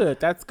 that's good.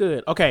 That's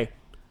good. Okay.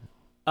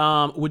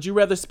 Would you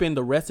rather spend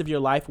the rest of your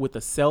life with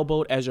a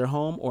sailboat as your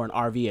home or an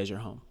RV as your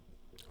home?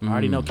 I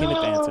already know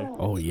Kenneth's answer.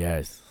 Oh,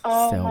 yes.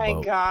 Oh Sailboat.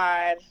 my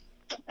God.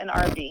 An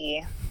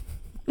RV.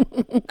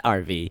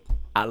 RV.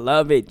 I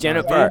love it,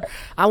 Jennifer.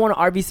 I want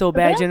an RV so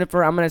bad,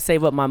 Jennifer. I'm going to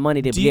save up my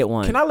money to get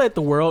one. Can I let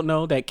the world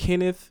know that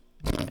Kenneth,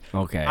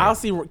 Okay. I'll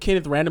see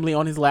Kenneth randomly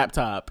on his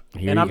laptop,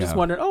 Here and you I'm just go.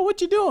 wondering, oh,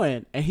 what you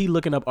doing? And he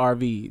looking up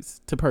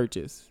RVs to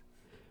purchase.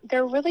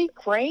 They're really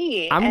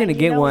great. I'm And gonna you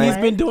get know one. He's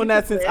what? been doing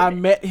that since I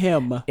met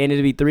him. And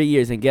it'll be 3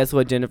 years. And guess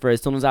what, Jennifer?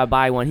 As soon as I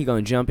buy one, he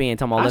going to jump in and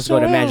tell me, I let's go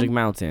to sure am. Magic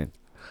Mountain.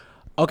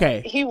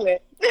 Okay, He would.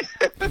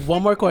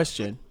 one more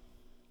question.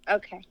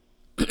 Okay.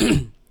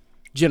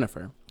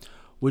 Jennifer,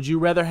 would you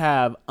rather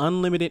have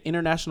unlimited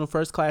international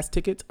first class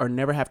tickets or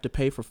never have to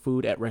pay for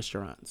food at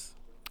restaurants?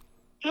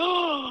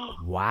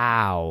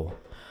 Wow.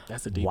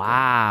 That's a deep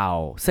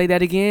Wow. Say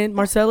that again,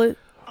 Marcella. one.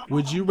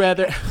 Would you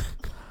rather...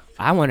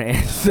 I want to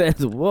answer.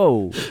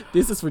 Whoa.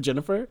 This is for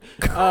Jennifer.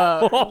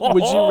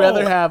 Would you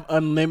rather have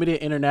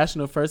unlimited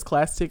international first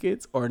class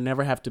tickets or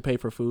never have to pay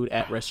for food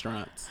at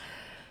restaurants?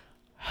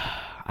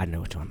 I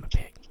know which one I'm going to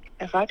pick.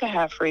 If I could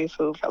have free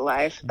food for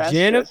life, that's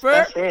Jennifer,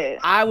 that's it.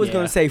 I was Yeah.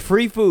 going to say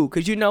free food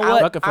because you know what?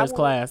 Fuck a first will-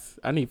 class.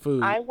 I need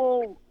food. I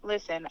will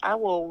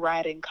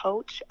ride in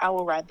coach. I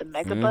will ride the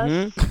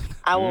megabus. Mhm.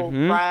 I will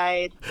Mhm.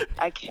 ride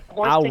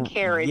horse I'll- and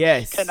carriage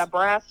yes. to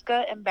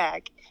Nebraska and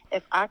back.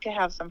 If I could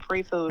have some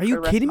free food. Are you for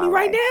the rest kidding of me my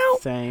right life. now?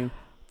 Same.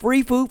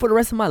 Free food for the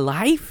rest of my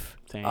life?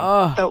 Same.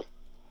 So,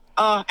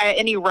 at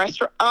any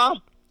restaurant.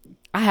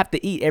 I have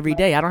to eat every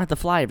day. I don't have to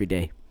fly every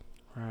day.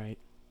 Right.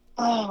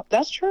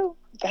 That's true.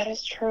 That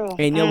is true. And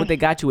you know what they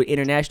got you with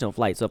international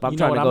flights. So if I'm You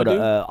know trying to what go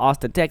I'ma to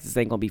Austin, Texas, it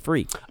ain't going to be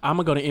free. I'm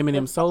going to go to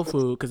M&M Soul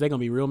Food because they're going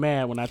to be real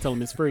mad when I tell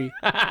them it's free.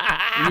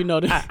 You know,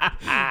 they're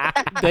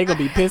going to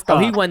be pissed Oh,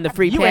 off. he won the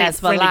free you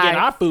pass ain't for finna get life.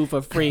 our food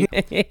for free.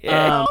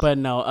 But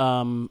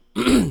no.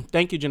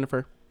 Thank you,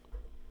 Jennifer.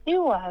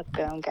 You're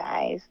welcome,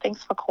 guys.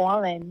 Thanks for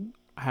calling.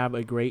 Have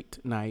a great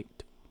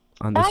night.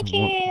 On Bye, this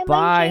Kim.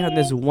 bye Bye, on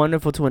this Kim.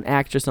 wonderful to an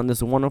actress on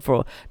this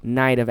wonderful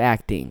night of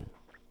acting.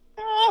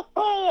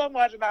 Oh, I'm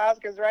watching the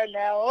Oscars right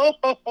now.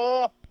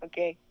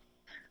 Okay.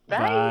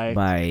 Bye.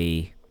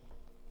 Bye.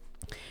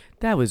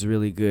 That was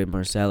really good,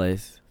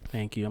 Marcellus.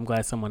 Thank you. I'm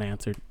glad someone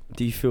answered.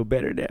 Do you feel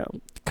better now?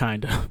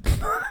 Kind of.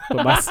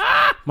 But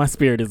my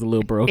spirit is a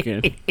little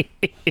broken.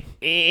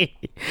 You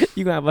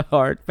gonna have a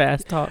hard,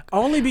 fast talk.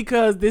 Only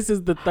because this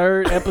is the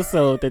 3rd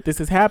episode that this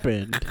has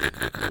happened.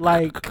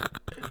 Like,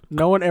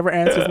 no one ever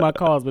answers my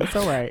calls, but it's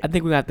all right. I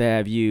think we have to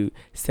have you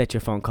set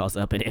your phone calls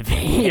up in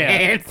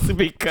advance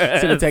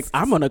because Send a text.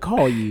 I'm going to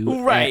call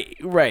you. Right.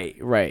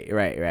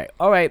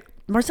 All right,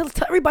 Marcellus,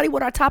 tell everybody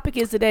what our topic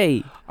is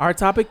today. Our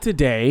topic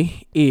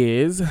today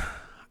is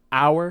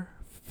our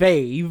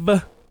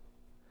fave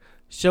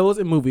shows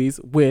and movies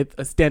with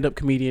a stand-up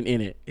comedian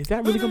in it. Is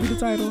that really going to be the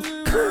title?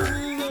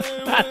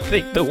 I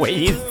think the way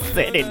you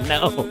said it,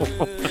 no.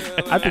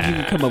 I think you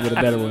can come up with a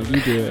better one.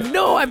 You do it.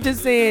 No, I'm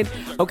just saying,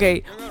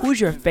 okay, who's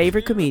your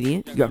favorite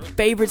comedian, your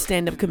favorite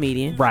stand-up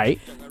comedian, Right.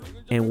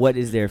 and what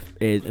is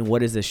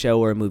the show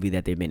or a movie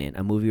that they've been in,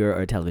 a movie or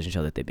a television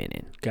show that they've been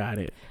in? Got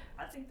it.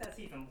 I think that's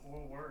even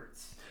more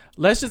words.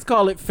 Let's just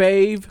call it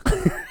fave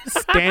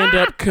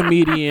stand-up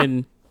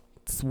comedian's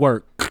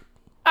work.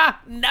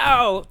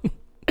 No.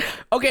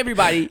 Okay,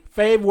 everybody.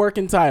 Fave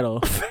working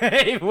title.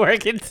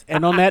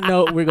 And on that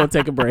note, we're going to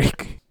take a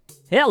break.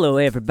 Hello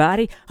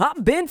everybody,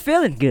 I'm Ben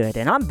Feeling Good,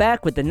 and I'm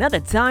back with another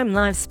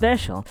Timeline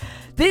special.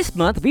 This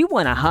month, we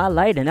want to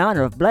highlight, in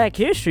honor of Black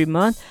History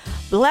Month,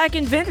 black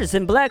inventors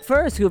and black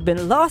firsts who have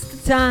been lost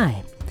to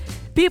time.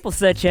 People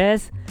such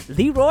as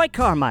Leroy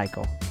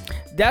Carmichael.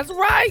 That's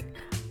right.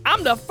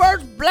 I'm the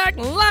first black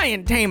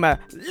lion tamer,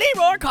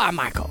 Leroy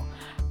Carmichael.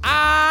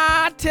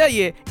 I tell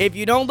you, if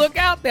you don't look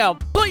out, they'll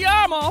pull your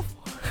arm off.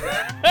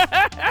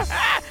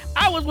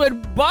 I was with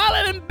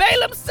Ballin and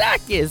Balaam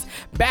Sackis.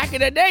 Back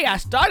in the day, I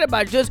started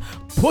by just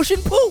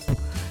pushing poop.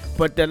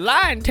 But the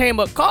lion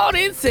tamer called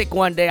in sick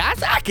one day. I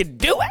said I could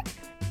do it.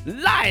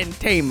 Lion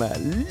tamer,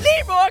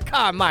 Leroy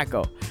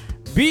Carmichael.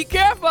 Be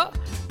careful.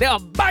 They'll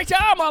bite your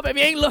arm off if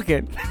you ain't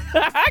looking.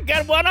 I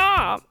got one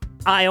arm.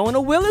 Iona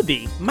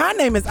Willoughby. My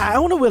name is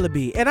Iona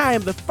Willoughby, and I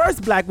am the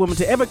first black woman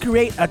to ever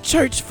create a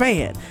church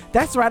fan.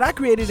 That's right, I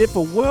created it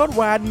for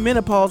worldwide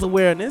menopause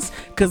awareness,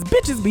 because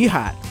bitches be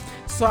hot.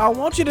 So I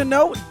want you to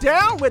know,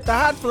 down with the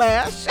hot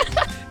flash.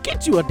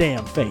 Get you a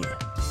damn fan.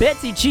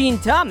 Betsy Jean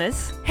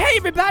Thomas. Hey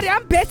everybody,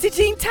 I'm Betsy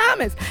Jean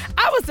Thomas.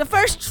 I was the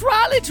first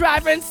trolley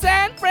driver in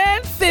San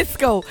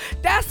Francisco.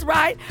 That's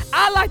right,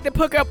 I like to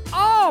pick up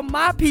all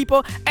my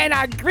people and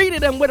I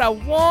greeted them with a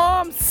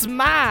warm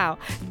smile.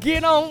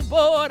 Get on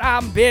board,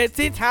 I'm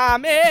Betsy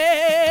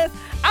Thomas.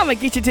 I'ma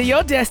get you to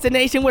your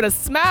destination with a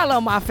smile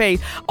on my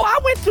face. Oh, I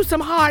went through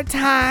some hard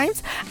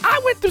times. I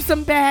went through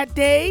some bad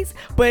days,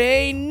 but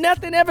ain't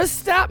nothing ever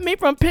stopped me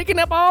from picking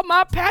up all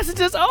my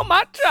passengers on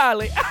my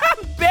trolley.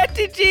 I'm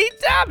Betty G.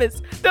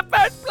 Thomas, the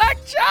first black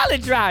trolley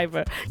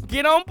driver.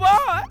 Get on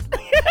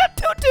board.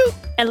 Toot toot.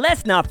 And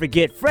let's not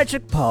forget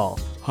Frederick Paul.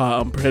 Hi,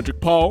 I'm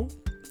Frederick Paul.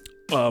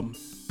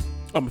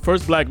 I'm the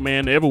first black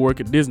man to ever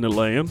work at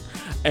Disneyland.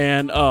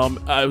 And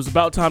it was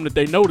about time that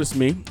they noticed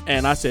me.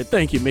 And I said,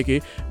 thank you,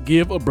 Mickey.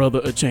 Give a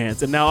brother a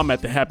chance. And now I'm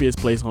at the happiest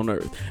place on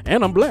earth.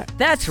 And I'm black.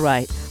 That's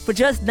right. For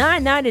just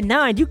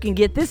 $9.99, you can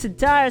get this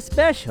entire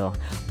special.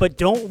 But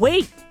don't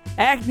wait.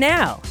 Act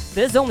now.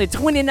 There's only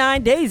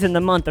 29 days in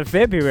the month of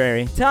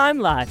February. Time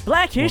Life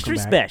Black History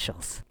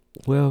Specials.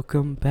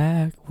 Welcome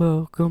back.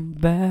 Welcome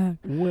back.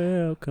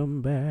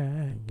 Welcome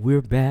back.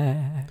 We're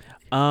back.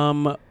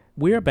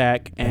 We're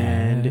back,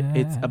 and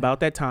it's about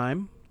that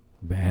time.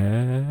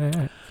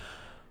 Back.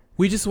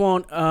 We just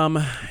want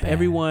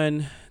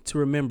everyone to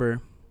remember,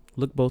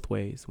 look both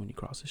ways when you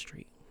cross the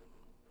street.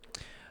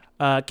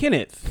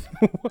 Kenneth.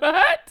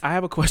 What? I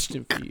have a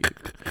question for you.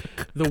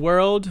 The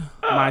world,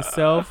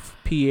 myself,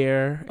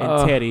 Pierre,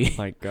 and Teddy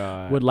my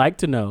God. would like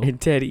to know, And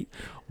Teddy.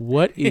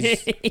 what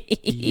is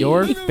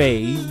your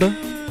fave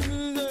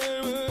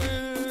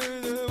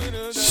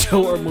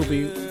show or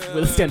movie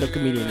with a stand-up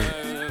comedian in it?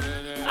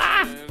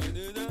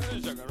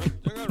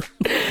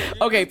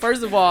 Okay,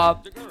 first of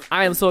all,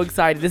 I am so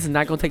excited. This is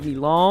not going to take me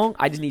long.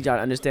 I just need y'all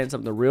to understand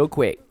something real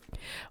quick.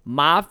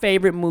 My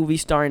favorite movie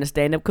starring a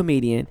stand-up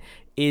comedian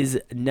is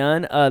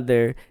none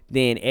other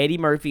than Eddie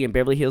Murphy and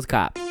Beverly Hills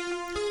Cop.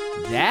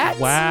 That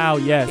Wow,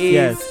 yes, is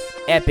yes.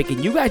 epic.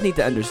 And you guys need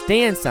to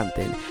understand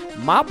something.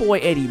 My boy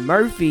Eddie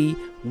Murphy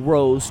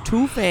rose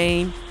to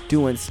fame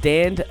doing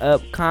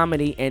stand-up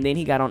comedy, and then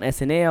he got on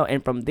SNL,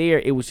 and from there,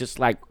 it was just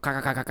like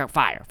fire.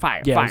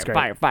 Yeah, it was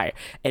great. Fire.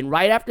 And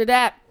right after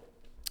that,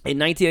 in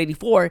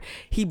 1984,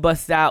 he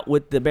busts out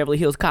with the Beverly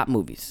Hills Cop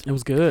movies. It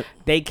was good.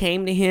 They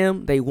came to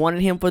him. They wanted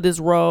him for this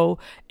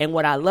role. And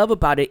what I love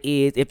about it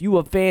is if you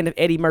a fan of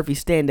Eddie Murphy's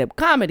stand-up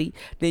comedy,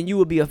 then you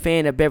will be a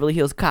fan of Beverly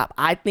Hills Cop.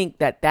 I think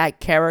that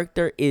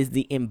character is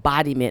the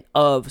embodiment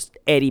of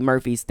Eddie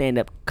Murphy's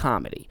stand-up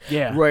comedy.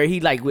 Yeah. Where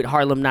he like with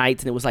Harlem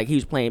Nights, and it was like he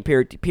was playing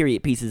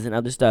period pieces and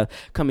other stuff.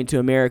 Coming to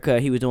America,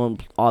 he was doing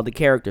all the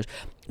characters.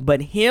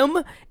 But him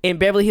in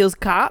Beverly Hills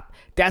Cop,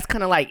 that's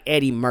kind of like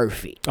Eddie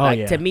Murphy. Oh, Like,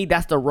 yeah. To me,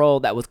 that's the role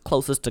that was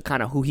closest to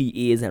kind of who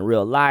he is in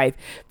real life.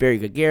 Very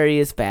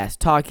gregarious, fast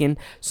talking.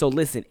 So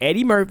listen,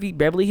 Eddie Murphy,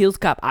 Beverly Hills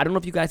Cop. I don't know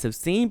if you guys have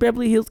seen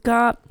Beverly Hills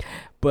Cop,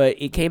 but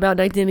it came out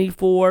in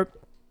 1984.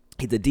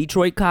 He's a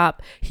Detroit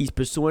cop. He's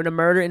pursuing a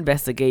murder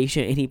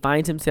investigation, and he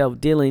finds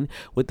himself dealing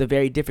with a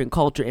very different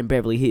culture in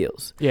Beverly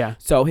Hills. Yeah.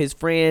 So his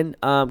friend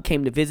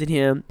came to visit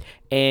him,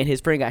 and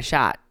his friend got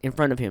shot in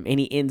front of him,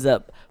 and he ends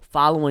up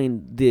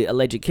following the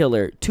alleged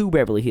killer to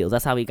Beverly Hills.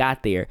 That's how he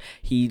got there.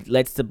 He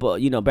lets the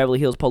Beverly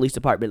Hills Police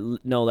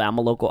Department know that I'm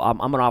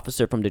an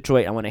officer from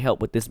Detroit. I want to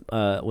help with this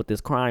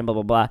crime, blah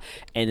blah blah,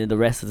 and then the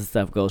rest of the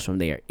stuff goes from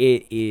there.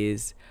 It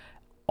is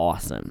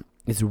awesome.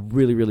 It's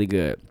really really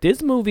good.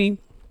 This movie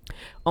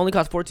only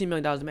cost $14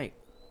 million to make.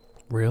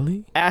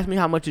 Really? Ask me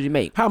how much did it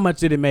make. How much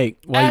did it make?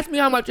 Ask me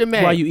how much it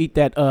made. While you eat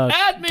that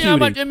Ask me how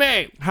much it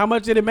made. How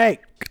much did it make?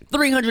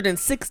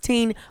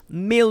 $316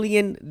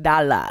 million.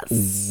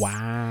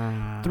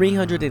 Wow.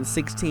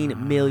 $316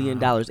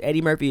 million.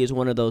 Eddie Murphy is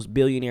one of those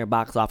billionaire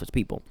box office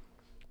people.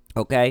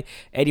 Okay?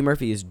 Eddie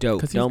Murphy is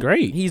dope. 'Cause he's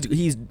great.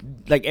 He's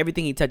like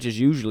everything he touches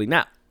usually.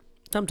 Not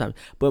sometimes,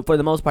 but for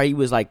the most part, he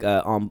was like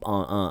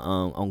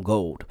on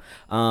gold.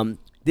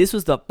 This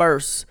was the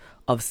first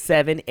of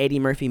 7 Eddie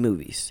Murphy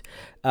movies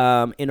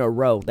in a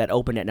row that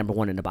opened at number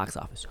 1 in the box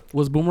office.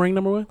 Was Boomerang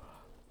number 1?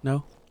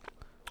 No.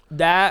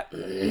 That was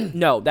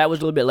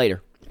a little bit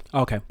later.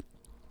 Okay.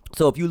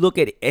 So if you look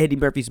at Eddie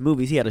Murphy's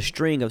movies, he had a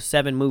string of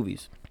 7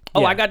 movies.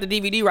 Oh, Yeah. I got the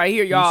DVD right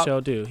here, y'all. You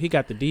sure do. He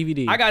got the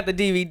DVD. I got the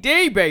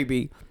DVD,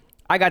 baby.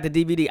 I got the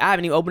DVD. I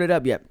haven't even opened it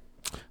up yet.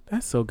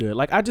 That's so good.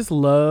 Like, I just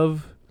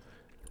love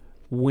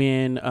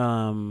when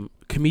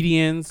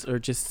comedians or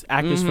just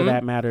actors for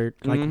that matter,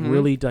 like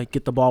really like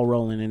get the ball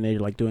rolling and they're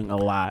like doing a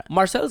lot.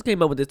 Marcellus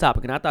came up with this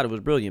topic, and I thought it was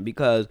brilliant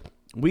because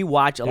we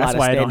watch a lot That's of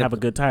why I stand-up. don't have a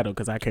good title,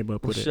 because I came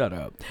up with it. Shut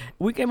up.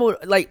 We came up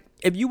with, like,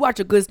 if you watch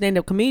a good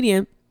stand-up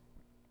comedian,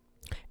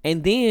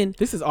 and then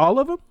This is all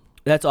of them?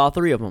 That's all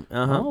 3 of them.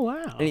 Uh-huh. Oh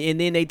wow. And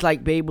then they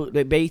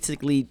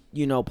basically,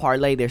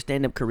 parlay their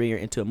stand-up career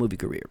into a movie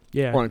career.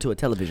 Yeah. Or into a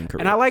television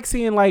career. And I like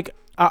seeing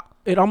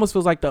it almost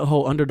feels like the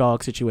whole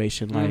underdog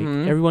situation. Like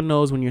everyone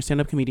knows when you're a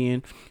stand-up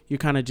comedian, you're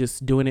kind of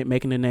just doing it,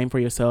 making a name for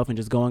yourself, and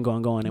just going.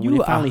 And when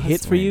it finally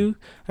hits for you,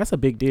 that's a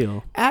big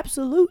deal.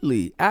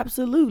 Absolutely.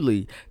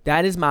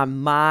 That is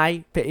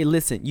my.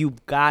 Listen,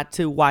 you've got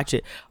to watch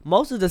it.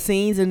 Most of the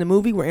scenes in the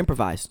movie were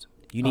improvised.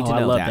 You need to know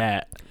I love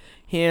that.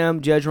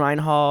 Him, Judge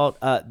Reinhold,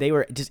 they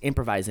were just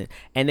improvising,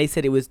 and they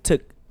said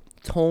took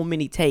so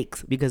many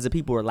takes because the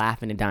people were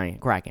laughing and dying,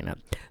 cracking up.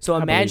 So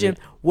imagine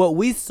what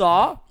we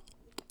saw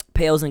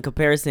pales in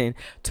comparison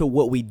to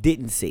what we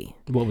didn't see.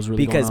 What was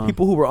really because going on.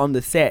 people who were on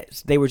the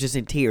sets, they were just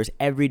in tears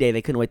every day.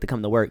 They couldn't wait to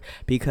come to work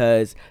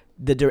because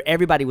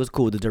everybody was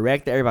cool. The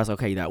director, everybody's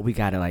okay. We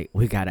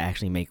gotta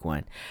actually make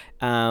one.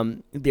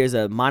 There's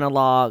a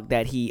monologue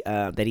that he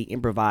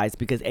improvised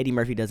because Eddie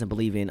Murphy doesn't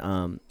believe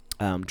in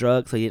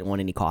drugs, so he didn't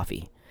want any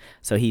coffee.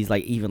 So he's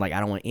like, I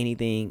don't want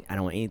anything.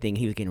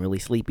 He was getting really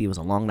sleepy. It was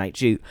a long night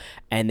shoot,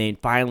 and then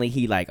finally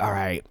he like, all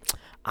right,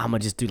 I'm gonna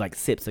just do like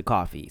sips of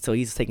coffee. So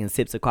he's taking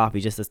sips of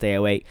coffee just to stay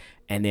awake,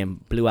 and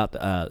then blew out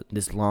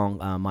this long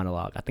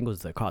monologue. I think it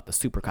was called the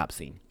Super Cop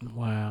scene.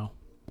 Wow.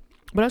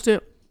 But that's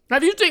it.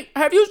 Have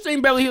you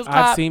seen Beverly Hills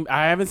Cop?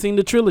 I haven't seen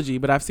the trilogy,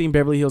 but I've seen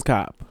Beverly Hills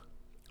Cop.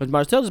 Because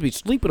Marcellus be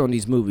sleeping on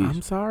these movies.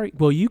 I'm sorry.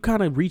 Well, you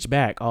kind of reach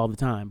back all the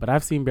time, but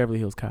I've seen Beverly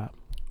Hills Cop.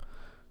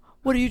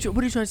 What are you trying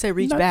to say?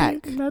 Reach Nothing,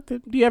 back?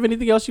 Nothing. Do you have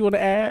anything else you want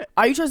to add?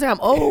 Are you trying to say I'm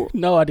old?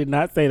 No, I did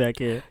not say that,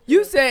 kid.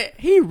 You said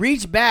he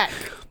reached back.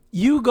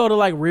 You go to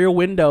like Rear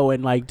Window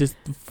and like just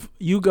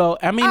you go.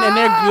 I mean, and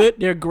they're good.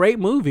 They're great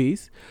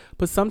movies,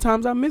 but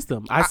sometimes I miss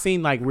them. I've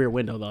seen like Rear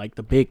Window, like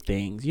the big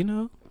things,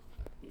 I'm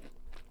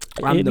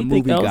Anything the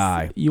movie else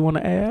guy. You want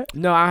to add?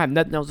 No, I have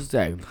nothing else to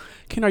say.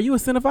 Ken, are you a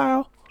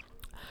cinephile?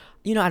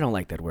 I don't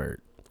like that word.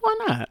 Why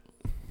not?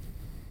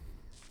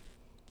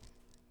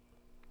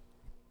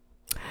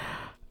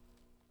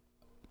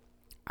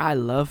 I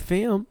love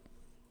film.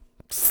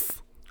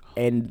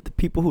 And the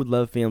people who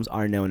love films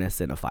are known as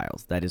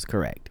cinephiles. That is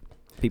correct.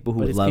 People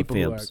who love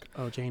films.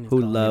 Jane is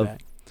who calling me love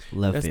back.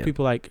 That's film.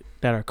 People like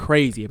that are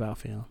crazy about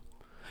film.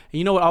 And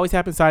you know what always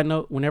happens? Side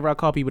note: whenever I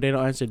call people, they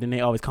don't answer. Then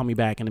they always call me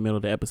back in the middle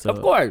of the episode.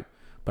 Of course.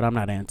 But I'm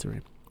not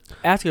answering.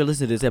 Ask her to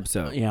listen to this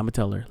episode. Yeah, I'm gonna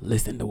tell her.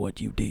 Listen to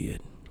what you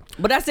did.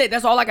 But that's it.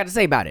 That's all I got to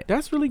say about it.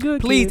 That's really good.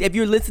 Please, kid. if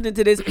you're listening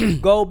to this,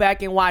 go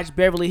back and watch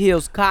Beverly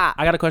Hills Cop.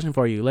 I got a question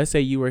for you. Let's say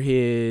you were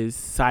his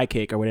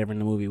sidekick or whatever in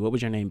the movie. What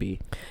would your name be?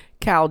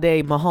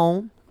 Calday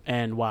Mahone.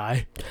 And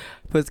why?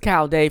 Because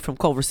Calday from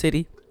Culver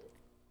City.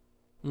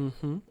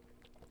 Mm-hmm.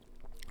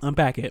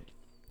 Unpack it.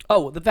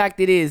 Oh, the fact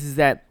is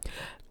that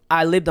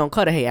I lived on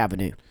Cudahy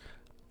Avenue.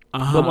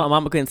 But my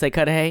mama couldn't say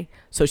Cudahy,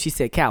 so she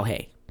said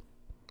Calhay.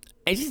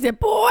 And she said,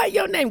 boy,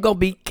 your name gonna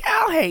be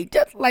Calhay,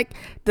 just like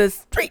the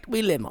street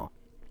we live on.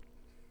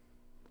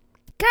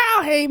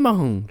 Calhay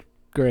Mahone.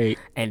 Great.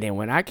 And then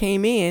when I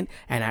came in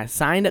and I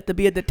signed up to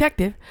be a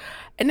detective,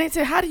 and they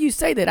said, how do you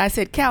say that? I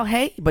said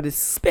Calhay, but it's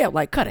spelled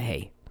like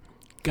Cudahy.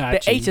 Got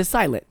The you. H is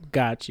silent.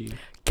 Got you.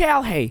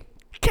 Calhay.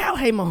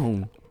 Calhay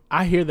Mahone.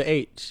 I hear the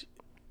H.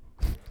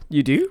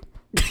 You do?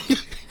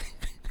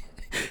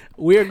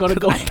 We're gonna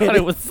go I ahead. thought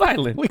it was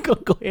silent. We're gonna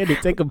go ahead and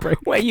take a break.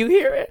 Wait, you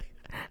hear it?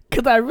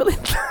 Because I really...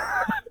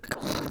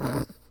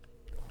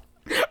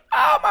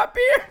 Oh, my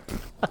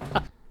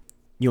beer.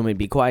 You want me to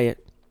be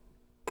quiet?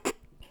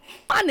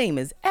 My name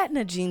is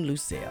Adna Jean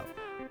Lucille,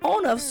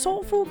 owner of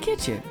Soul Food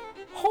Kitchen,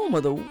 home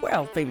of the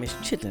world-famous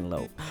chitlin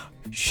loaf.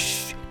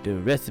 Shh, the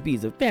recipe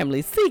is a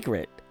family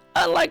secret.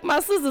 Unlike my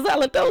sister's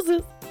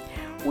halitosis,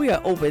 we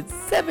are open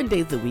 7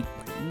 days a week,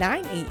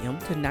 9 a.m.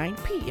 to 9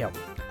 p.m.,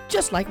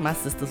 just like my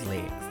sister's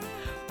legs.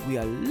 We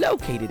are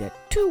located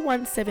at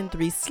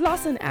 2173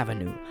 Slauson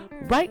Avenue,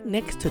 right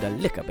next to the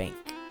liquor bank.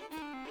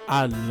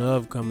 I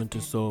love coming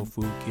to Soul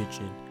Food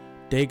Kitchen.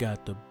 They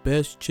got the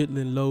best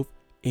chitlin loaf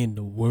in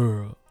the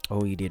world.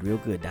 Oh, you did real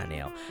good,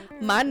 Donnell.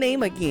 My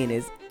name again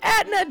is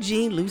Adna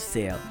Jean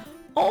Lucille,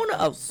 owner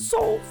of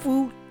Soul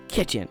Food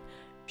Kitchen.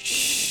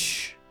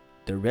 Shh,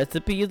 the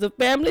recipe is a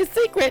family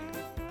secret,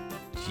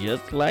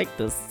 just like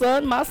the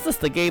son my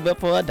sister gave up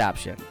for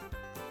adoption.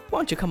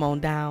 Won't you come on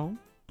down?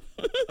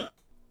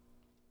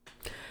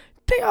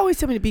 They always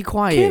tell me to be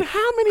quiet. Ken,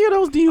 how many of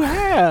those do you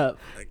have?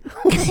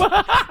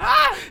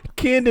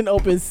 Ken done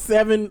opened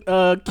 7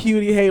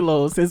 cutie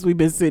halos since we've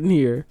been sitting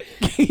here.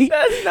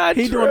 That's not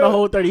He true. doing the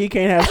whole 30. He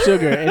can't have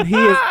sugar, and he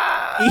is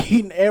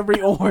eating every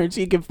orange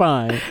he can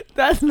find.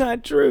 That's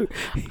not true.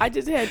 I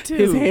just had 2.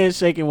 His hand's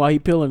shaking while he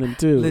peeling them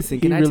too. Listen,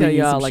 He can I really tell needs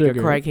y'all some like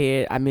sugar. a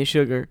crackhead? I miss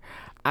sugar.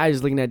 I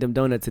was looking at them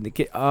donuts in the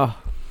kit.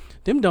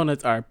 Them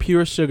donuts are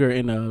pure sugar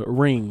in a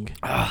ring.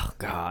 Oh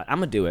God, I'm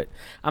gonna do it.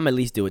 I'm at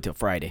least do it till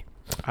Friday.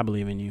 I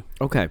believe in you.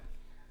 Okay.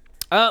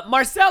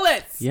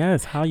 Marcellus.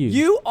 Yes, how you?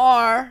 You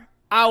are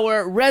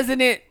our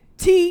resident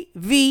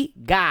TV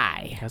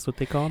guy. That's what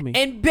they call me.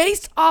 And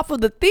based off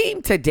of the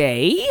theme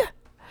today,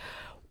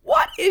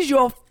 what is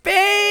your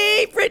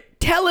favorite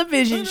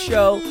television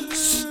show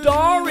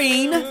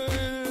starring,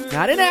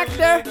 not an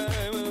actor,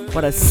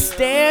 but a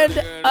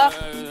stand-up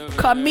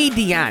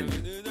comedian.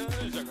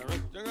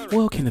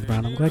 Well, Kenneth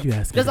Brown, I'm glad you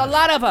asked me. There's a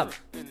lot of them.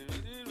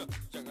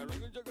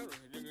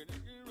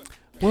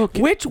 Well,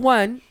 Which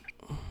one?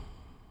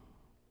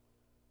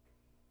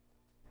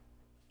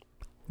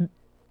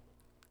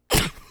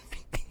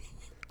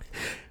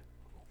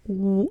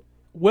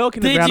 Well,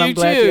 Kenneth Did Brown, you I'm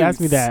glad you asked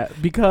me choose?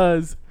 that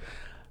because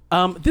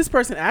this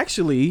person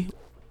actually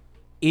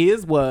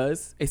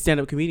was a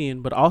stand-up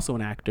comedian, but also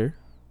an actor.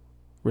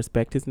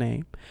 Respect his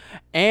name.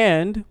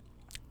 And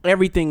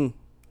everything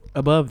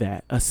above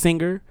that. A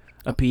singer,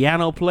 a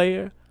piano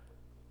player.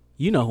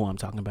 You know who I'm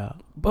talking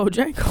about.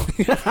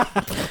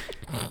 Bojangles.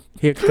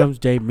 Here comes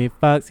Jamie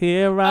Foxx.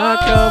 Here I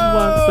come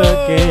once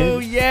again. Oh,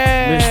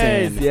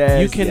 yes. Listen,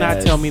 yes, you cannot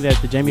yes. tell me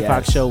that the Jamie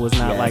Foxx Yes, show was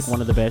not yes. like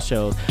one of the best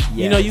shows.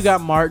 You Yes. know, you got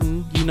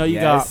Martin. You know, you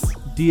Yes.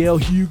 got D.L.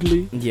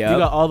 Hughley. Yep. You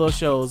got all those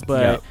shows.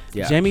 But Yep,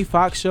 yep. Jamie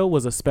Foxx show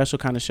was a special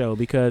kind of show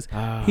because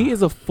Ah. he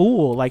is a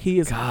fool. Like, he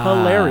is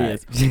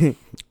hilarious.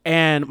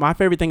 And my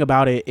favorite thing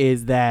about it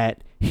is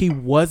that he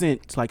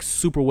wasn't like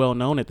super well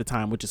known at the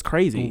time, which is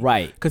crazy.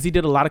 Right. Because he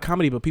did a lot of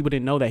comedy, but people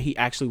didn't know that he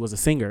actually was a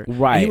singer.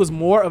 Right. And he was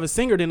more of a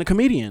singer than a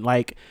comedian.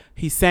 Like,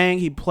 he sang,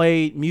 he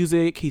played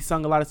music, he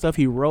sung a lot of stuff,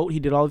 he wrote, he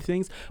did all these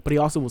things, but he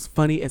also was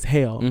funny as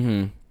hell.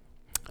 Mm-hmm.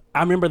 I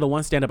remember the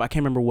one stand-up, I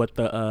can't remember what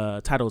the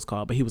title was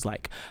called, but he was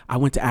like, I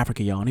went to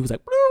Africa, y'all. And he was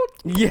like,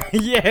 Yeah,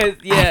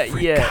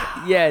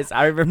 yes.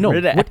 I remember no,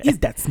 that. what is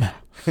that smell?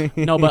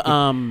 No, but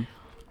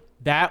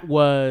that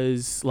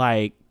was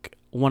like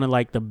one of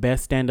like the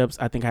best stand-ups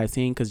I think I had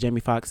seen, because Jamie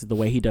Foxx, the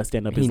way he does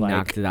stand-up He is like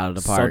knocked it out of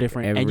the so park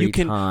different. every And you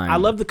can time. I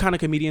love the kind of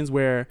comedians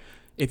where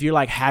if you're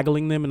like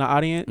haggling them in the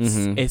audience,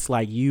 Mhm. it's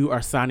like you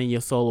are signing your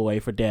soul away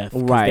for death.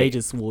 'Cause Right. They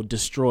just will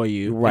destroy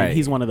you. Right. And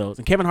he's one of those.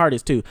 And Kevin Hart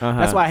is too. Uh-huh.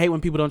 That's why I hate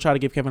when people don't try to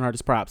give Kevin Hart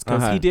his props,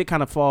 because Uh-huh. he did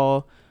kind of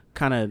fall.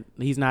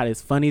 He's not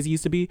as funny as he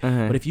used to be.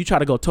 Uh-huh. But if you try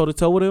to go toe to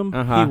toe with him,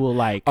 Uh-huh. he will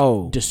like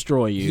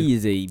destroy you. He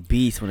is a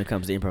beast when it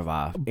comes to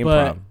improv.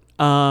 But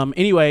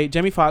anyway,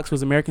 Jamie Foxx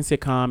was an American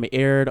sitcom. It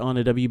aired on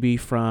the WB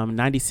from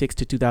 96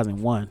 to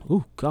 2001.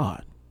 Ooh,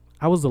 God.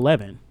 I was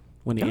 11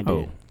 when it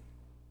ended.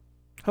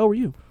 How old were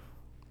you?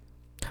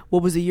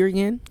 What was the year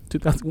again?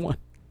 2001.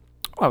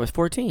 Oh, I was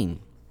 14.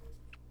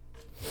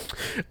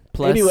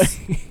 Plus, Anyway.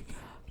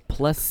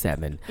 plus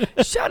 7.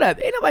 Shut up.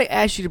 Ain't nobody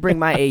asked you to bring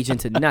my age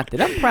into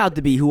nothing. I'm proud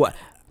to be who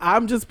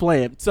I'm just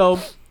playing. So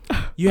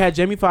you had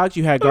Jamie Foxx,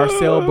 you had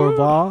Garcelle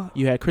Bourval,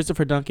 you had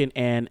Christopher Duncan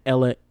and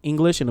Ella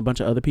English and a bunch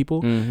of other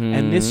people. Mhm.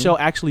 And this show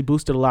actually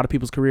boosted a lot of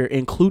people's career,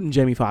 including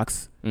Jamie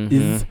Foxx.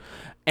 Mhm.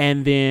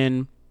 And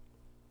then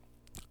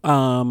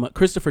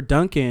Christopher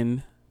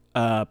Duncan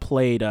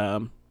played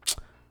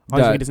I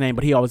always forget his name,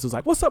 but he always was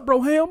like, "What's up,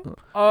 bro, Ham?"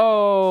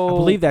 Oh. I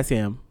believe that's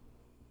him.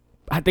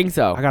 I think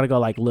so. I gotta go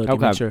like look and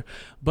Okay. make sure.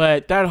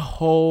 But that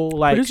whole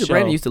like Producer show,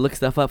 Brandon used to look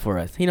stuff up for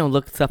us. He don't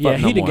look stuff up no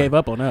he done more. gave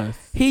up on us.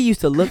 He used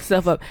to look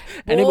stuff up.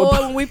 And And it would-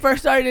 when we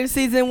first started in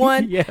season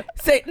 1, Yeah.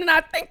 say, and I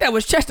think that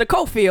was Chester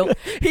Cofield.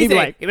 He He'd be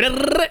said,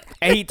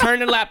 and he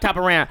turned the laptop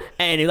around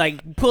and he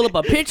like pull up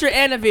a picture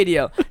and a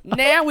video.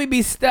 Now we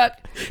be stuck.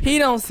 He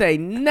don't say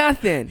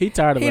nothing. He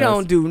tired of He us.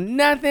 don't do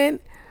nothing.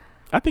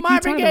 I think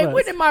Marvin he's Gaye, tired of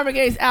when us. did Marvin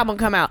Gaye's album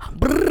come out?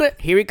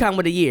 Here he come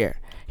with a year.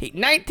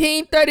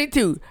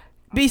 1932.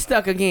 Be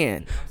stuck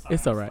again.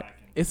 It's all right.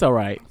 It's all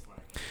right.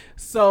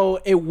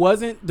 So it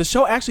wasn't. The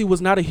show actually was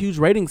not a huge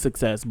rating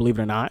success, believe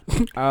it or not.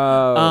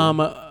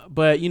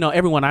 But you know,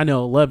 everyone I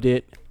know loved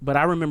it. But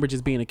I remember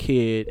just being a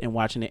kid and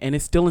watching it, and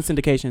it's still in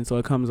syndication, so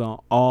it comes on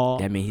all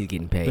That means he's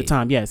getting paid. the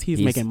time. Yes, he's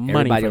making money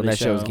Everybody for on this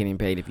that show is show. getting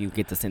paid if you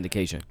get the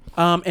syndication.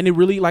 And it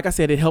really, like I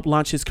said, it helped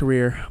launch his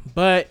career.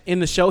 But in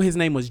the show, his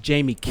name was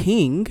Jamie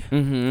King,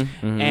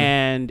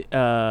 and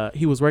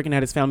he was working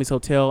at his family's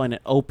hotel, and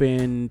it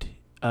opened.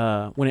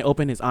 When it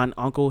opened, his aunt,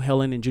 uncle,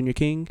 Helen, and Junior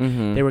King,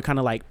 they were kind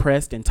of like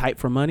pressed and tight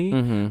for money,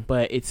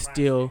 but it's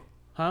still,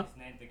 The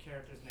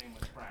character's name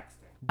was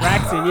Braxton.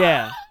 Braxton,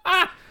 yeah.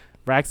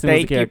 Braxton was the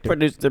Thank you, character.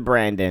 producer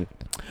Brandon.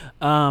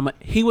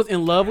 He was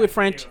in love with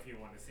French. If you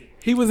want to see it.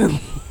 He was in.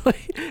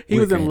 He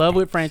was in Wicked. love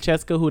with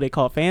Francesca, who they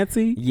call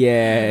Fancy.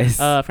 Yes.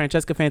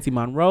 Francesca Fancy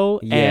Monroe,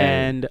 Yeah.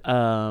 and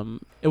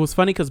it was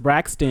funny because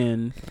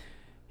Braxton,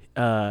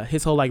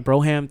 his whole like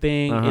broham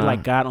thing, it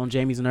like got on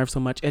Jamie's nerves so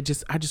much. I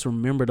just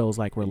remember those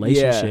like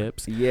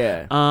relationships.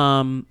 Yeah.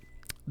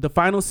 The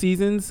final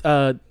seasons,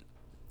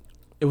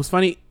 it was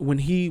funny when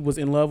he was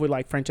in love with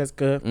like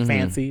Francesca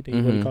Fancy, that he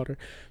really called her.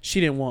 She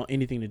didn't want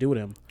anything to do with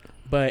him,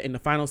 but in the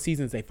final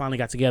seasons they finally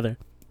got together,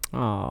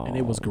 Oh. and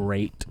it was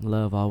great.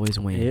 Love always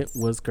wins. It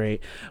was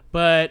great.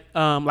 But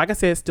like I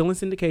said, still in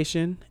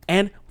syndication.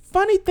 And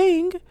funny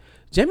thing,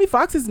 Jamie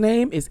Foxx's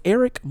name is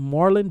Eric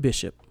Marlon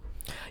Bishop.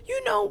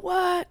 You know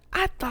what?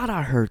 I thought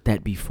I heard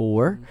that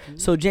before.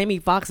 So Jamie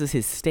Foxx is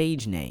his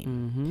stage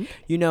name.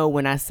 You know,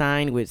 when I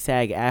signed with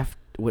SAG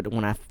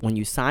when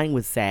you sign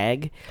with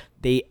SAG,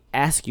 they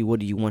ask you what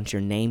do you want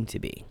your name to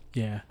be.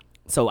 Yeah.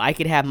 So I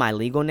could have my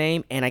legal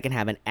name and I can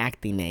have an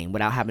acting name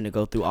without having to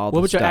go through all What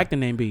the would stuff. your acting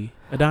name be?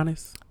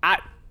 Adonis?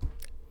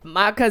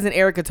 My cousin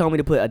Erica told me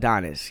to put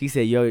Adonis. She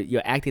said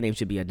your acting name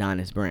should be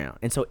Adonis Brown.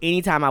 And so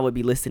anytime I would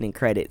be listed in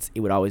credits,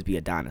 it would always be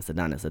Adonis,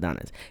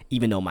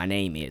 even though my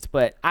name is.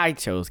 But I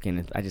chose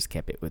Kenneth. I just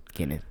kept it with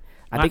Kenneth.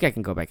 I think I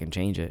can go back and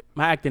change it.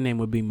 My acting name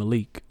would be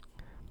Malik.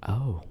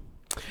 Oh.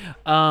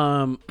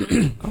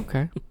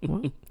 Okay.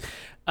 Well.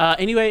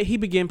 Anyway, he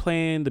began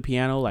playing the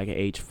piano like at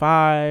age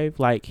 5.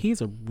 Like he's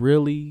a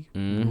really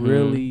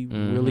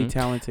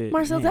talented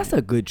Marcel, man. that's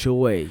a good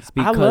choice I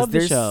because love the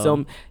there's show.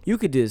 some. You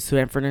could do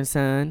Sanford and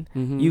Son.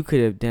 You could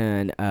have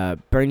done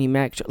Bernie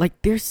Mac.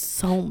 Like there's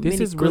so many.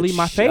 This is good really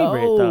my favorite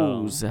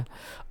though. shows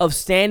of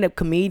stand-up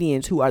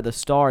comedians who are the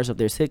stars of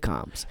their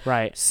sitcoms.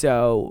 Right.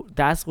 So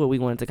that's what we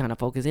wanted to kind of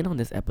focus in on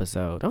this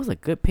episode. That was a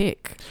good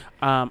pick.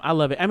 I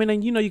love it. I mean,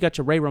 and you got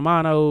your Ray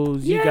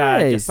Romanos, you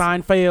got your Yes.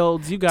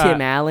 Seinfelds, you got Tim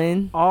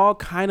Allen. all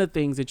kind of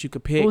things that you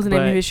could pick. What was the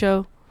name of but his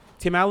show?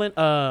 Tim Allen.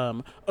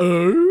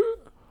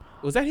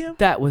 Was that him?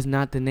 That was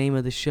not the name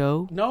of the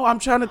show. No, I'm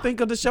trying to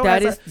think of the show.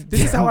 That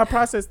This is how I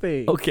process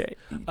things. Okay.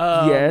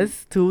 Um,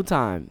 Yes, Tool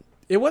Time.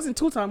 It wasn't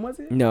Tool Time, was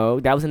it? No,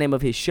 that was the name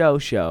of his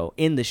show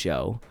in the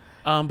show.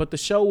 But the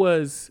show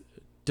was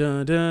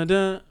dun dun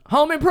dun.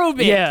 Home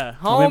Improvement. Yeah,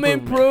 Home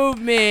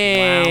Improvement.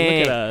 Wow, look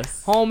at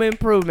us. Home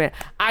Improvement.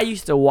 I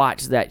used to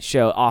watch that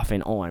show off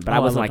and on, but Oh, I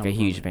wasn't love like a Home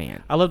huge Improvement.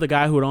 fan. I love the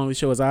guy who would only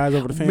show his eyes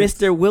over the fence.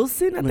 Mr.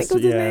 Wilson, I think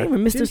was his name, or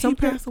Mr. Didn't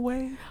something. he pass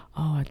away?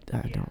 Oh, I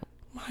don't.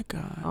 My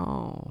God.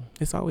 Oh,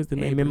 It's always the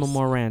in neighbors.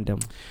 memorandum.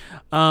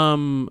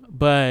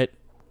 But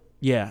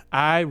yeah,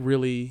 I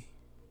really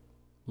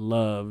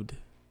loved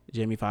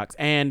Jamie Foxx,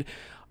 and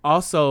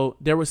also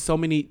there was so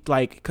many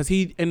because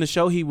he in the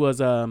show he was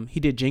he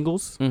did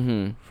jingles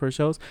for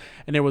shows,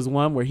 and there was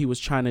one where he was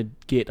trying to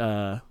get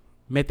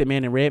Method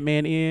Man and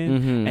Redman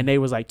in, and they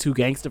was like too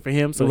gangster for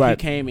him, so he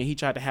came and he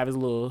tried to have his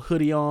little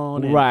hoodie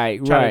on and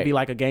try to be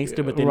like a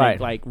gangster, but then they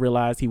like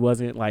realized he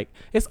wasn't. Like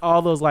it's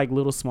all those like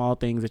little small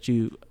things that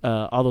you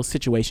all those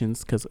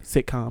situations, because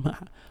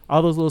sitcom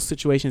all those little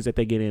situations that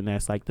they get in,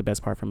 that's like the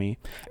best part for me.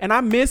 And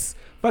I miss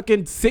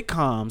fucking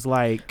sitcoms.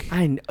 Like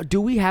Do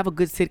we have a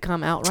good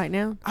sitcom out right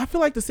now? I feel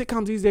like the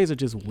sitcoms these days are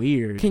just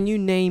weird. Can you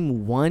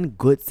name one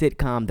good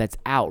sitcom that's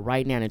out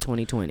right now in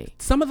 2020?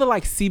 Some of the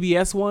like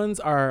CBS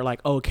ones are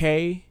like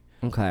okay,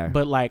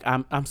 but like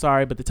I'm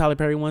sorry, but the Tyler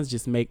Perry ones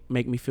just make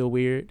me feel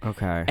weird.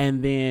 Okay.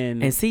 And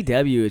then And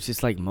CW is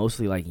just like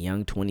mostly like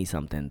young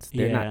 20-somethings.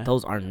 They're not.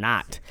 Those are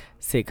not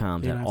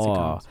sitcoms They're at not all.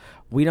 sitcoms.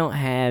 We don't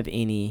have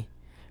any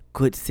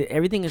good.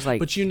 Everything is like.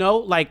 But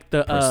like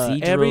the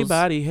procedurals.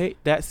 Everybody Hate,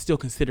 that's still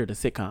considered a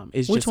sitcom.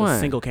 It's Which just one? a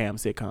single cam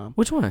sitcom.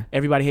 Which one?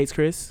 Everybody Hates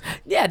Chris.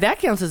 Yeah, that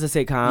counts as a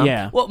sitcom.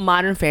 Yeah. Well,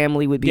 Modern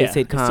Family would be a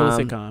sitcom.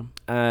 It's still a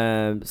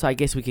sitcom. So I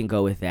guess we can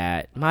go with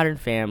that. Modern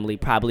Family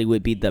probably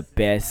would be the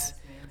best.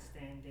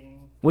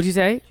 What'd you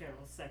say?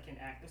 Second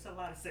act. There's a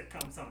lot of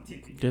sitcoms on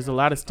TV. There's a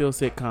lot of still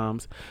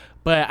sitcoms,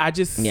 but I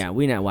just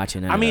We're not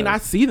watching that. I mean, I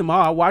see them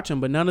all. I watch them,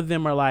 but none of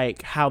them are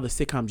like how the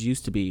sitcoms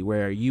used to be,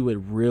 where you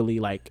would really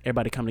like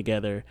everybody come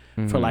together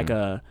for like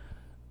a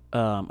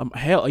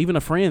hell, even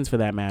a Friends for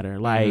that matter.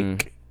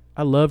 Like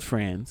I loved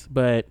Friends,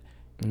 but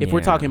if we're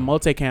talking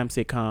multicam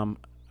sitcom,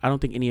 I don't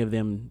think any of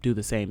them do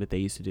the same that they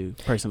used to do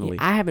personally.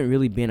 I haven't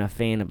really been a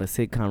fan of a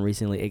sitcom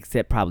recently,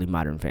 except probably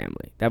Modern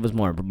Family. That was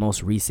more of the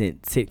most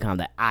recent sitcom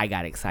that I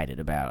got excited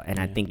about, and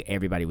I think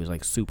everybody was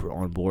like super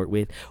on board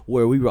with.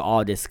 Where we were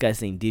all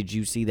discussing, did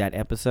you see that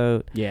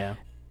episode? Yeah.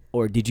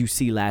 Or did you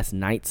see last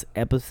night's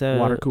episode?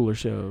 Water cooler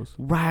shows.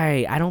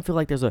 Right. I don't feel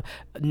like there's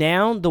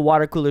now the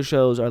water cooler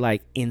shows are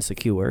like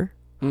Insecure,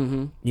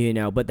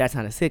 but that's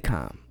not a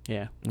sitcom.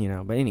 Yeah.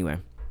 But anyway.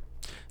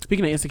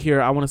 Speaking of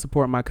Insecure, I want to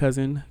support my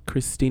cousin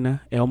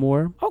Christina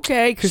Elmore.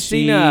 Okay,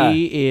 Christina.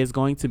 She is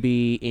going to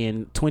be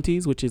in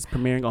 20s, which is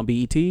premiering on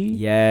BET.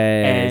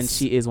 Yes. And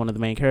she is one of the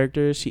main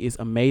characters. She is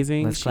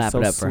amazing. Let's She's clap so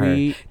it up for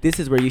sweet. her. This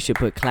is where you should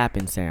put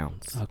clapping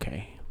sounds.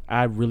 Okay.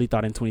 I really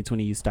thought in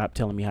 2020 you stopped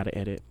telling me how to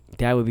edit.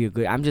 That would be a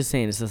good. I'm just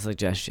saying it's a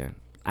suggestion.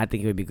 I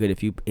think it would be good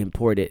if you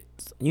import it.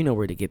 You know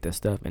where to get this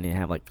stuff, and then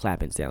have like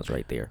clapping sounds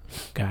right there.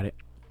 Got it.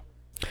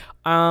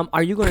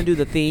 Are you gonna do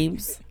the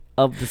themes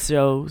of the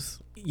shows?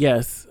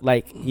 Yes.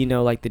 Like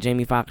like the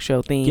Jamie Foxx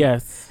show theme.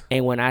 Yes.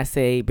 And when I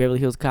say Beverly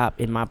Hills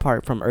Cop in my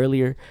part from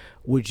earlier,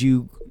 are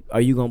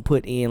you gonna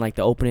put in like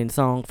the opening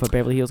song for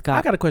Beverly Hills Cop?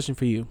 I got a question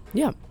for you.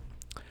 Yeah.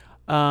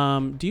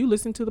 Do you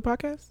listen to the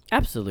podcast?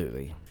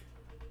 Absolutely.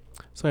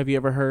 So have you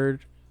ever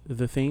heard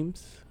the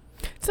themes?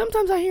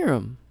 Sometimes I hear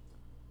them.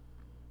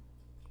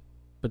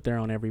 But they're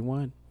on every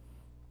one.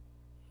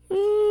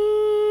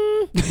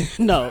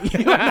 No.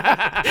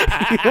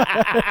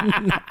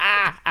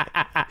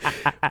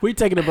 We're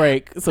taking a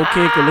break so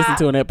Ken can listen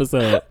to an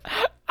episode.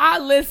 I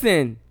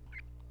listen.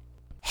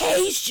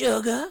 Hey,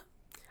 sugar.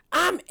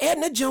 I'm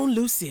Edna Joan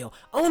Lucille,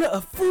 owner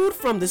of Food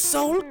from the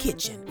Soul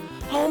Kitchen,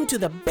 home to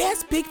the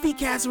best pig feet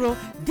casserole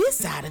this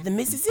side of the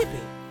Mississippi.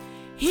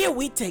 Here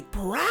we take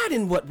pride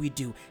in what we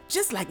do,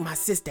 just like my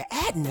sister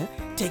Adna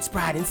takes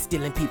pride in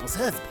stealing people's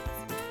husbands.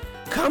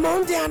 Come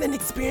on down and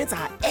experience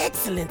our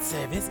excellent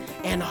service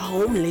and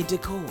homely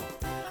decor.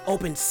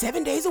 Open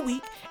 7 days a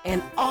week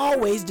and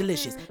always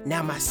delicious.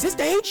 Now my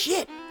sister ain't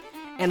shit.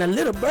 And a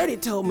little birdie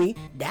told me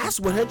that's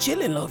what her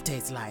chillin' loaf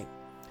tastes like.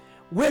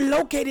 We're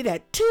located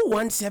at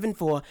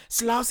 2174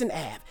 Slauson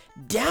Ave,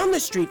 down the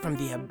street from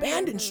the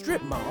abandoned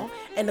strip mall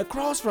and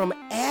across from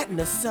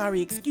Adna's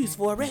Sorry Excuse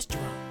for a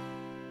Restaurant.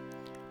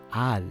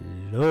 I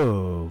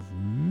love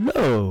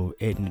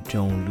Edna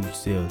Jones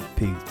Lucille's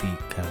pig feet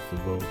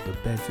casserole, the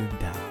best in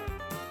town.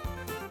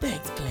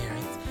 Thanks,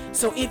 Clarence.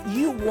 So if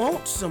you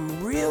want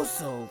some real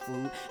soul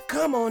food,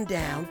 come on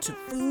down to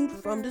Food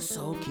from the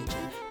Soul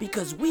Kitchen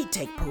because we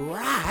take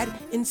pride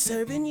in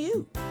serving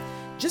you.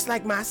 Just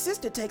like my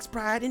sister takes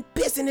pride in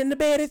pissing in the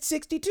bed at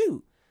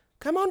 62.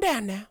 Come on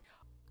down now.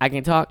 I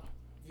can talk?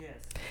 Yes.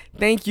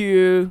 Thank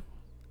you.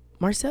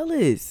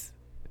 Marcellus,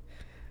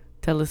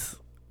 tell us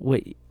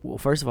what, well,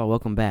 first of all,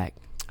 welcome back.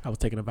 I was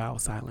taking a vow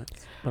of silence,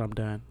 but I'm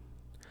done.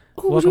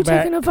 Who was you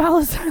taking a vow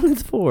of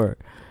silence for?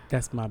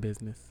 That's my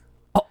business.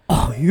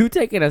 Oh, you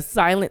taking a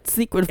silent,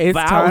 secret It's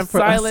vow time of for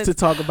silence? us to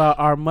talk about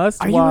our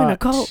must-watch. Are you in a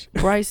cult?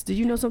 Bryce, do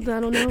you know something I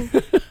don't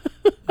know?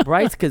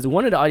 Bryce, because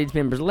one of the audience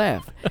members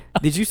left.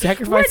 Did you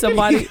sacrifice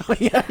somebody?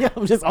 yeah,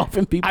 I'm just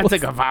offing people. I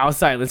took a vow of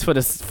silence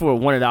for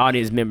one of the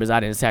audience members I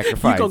didn't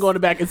sacrifice. You gonna go in the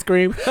back and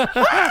scream?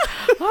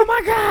 Oh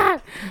my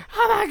God!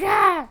 Oh my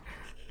God!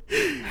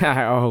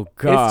 Oh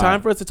God! It's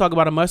time for us to talk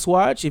about a must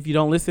watch. If you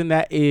don't listen,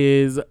 that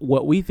is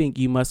what we think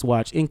you must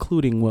watch,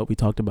 including what we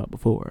talked about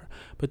before.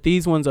 But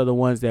these ones are the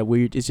ones that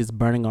it's just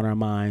burning on our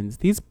minds.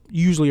 These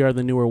usually are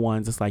the newer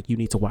ones. It's like you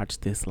need to watch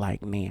this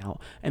like now.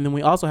 And then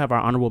we also have our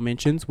honorable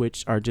mentions,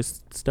 which are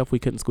just stuff we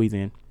couldn't squeeze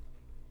in.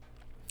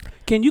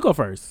 Can you go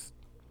first?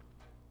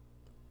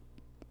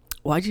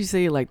 Why'd you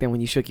say it like that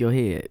when you shook your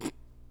head?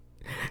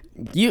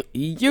 You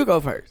go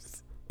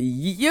first.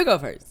 You go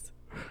first.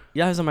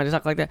 Y'all have somebody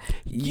talk like that?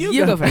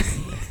 You go first.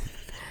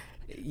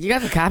 You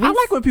got the copies? I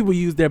like when people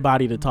use their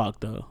body to talk,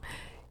 though.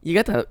 You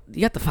got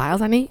the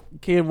files I need?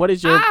 Ken, what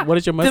is your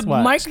must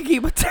watch? The mic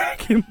keep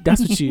attacking.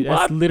 That's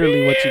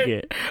literally what you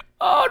get.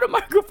 Oh, the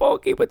microphone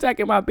keep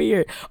attacking my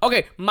beard.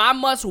 Okay, my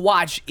must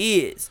watch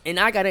is, and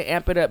I gotta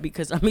amp it up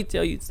because let me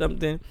tell you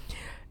something.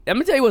 Let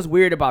me tell you what's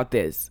weird about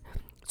this.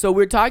 So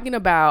we're talking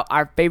about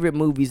our favorite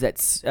movies that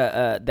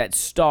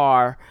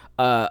star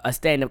a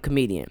stand-up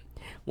comedian.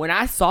 When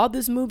I saw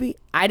this movie,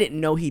 I didn't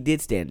know he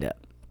did stand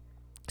up.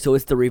 So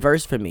it's the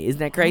reverse for me. Isn't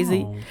that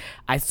crazy? Oh.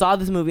 I saw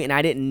this movie and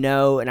I didn't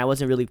know, and I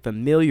wasn't really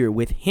familiar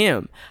with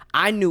him.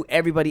 I knew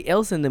everybody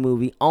else in the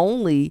movie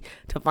only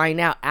to find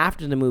out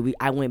after the movie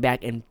I went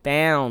back and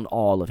found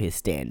all of his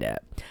stand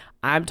up.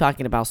 I'm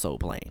talking about Soul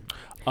Plane.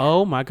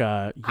 Oh my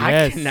God!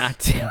 Yes. I cannot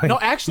tell you. No,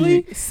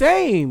 actually,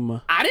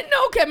 same. I didn't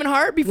know Kevin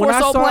Hart before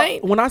Soul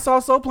Plane. When I saw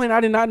Soul Plane,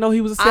 I did not know he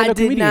was a stand-up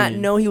comedian. I did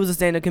not know he was a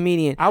stand-up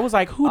comedian. I was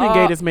like, who done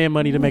gave this man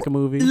money to make a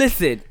movie?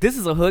 Listen, this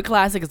is a hood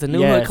classic. It's a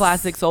new hood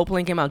classic. Soul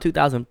Plane came out in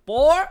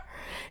 2004.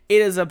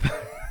 It is a...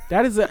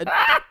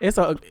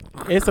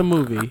 It's a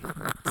movie.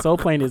 Soul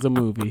Plane is a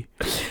movie.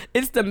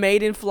 It's the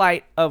maiden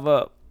flight of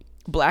a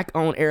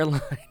black-owned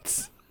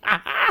airlines.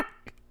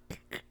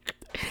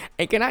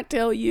 And can I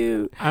tell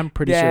you, I'm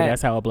pretty sure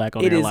that's how a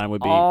black-owned airline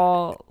would be. It is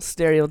all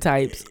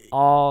stereotypes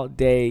all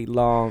day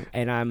long,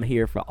 and I'm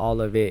here for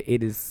all of it.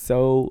 It is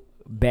so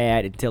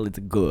bad until it's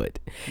good.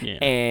 Yeah.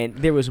 And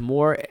there was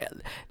more.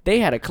 They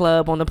had a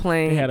club on the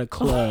plane. They had a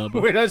club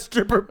with a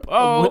stripper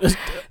pole.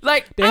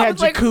 Like they had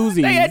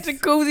jacuzzis. They had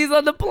jacuzzis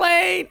on the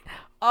plane.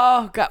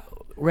 Oh God.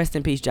 Rest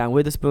in peace, John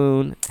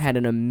Witherspoon. Had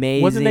an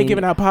amazing... Wasn't they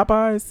giving out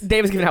Popeyes?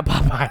 They was giving out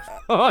Popeyes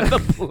on the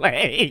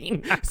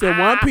plane. Said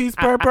 1 piece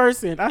per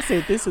person. I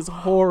said, this is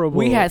horrible.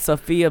 We had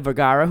Sofia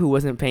Vergara, who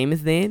wasn't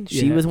famous then.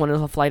 She was one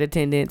of the flight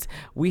attendants.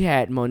 We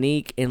had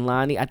Monique and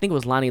Lonnie. I think it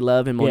was Lonnie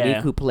Love and Monique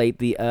who played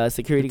the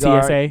security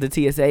guard.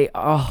 The TSA.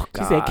 Oh,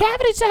 God. She said,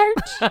 cavity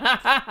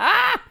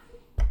search.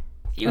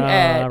 You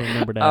had I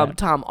remember that.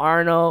 Tom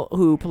Arnold,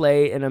 who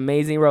played an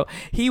amazing role.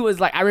 He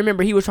was like, I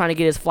remember he was trying to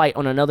get his flight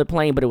on another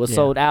plane, but it was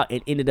sold out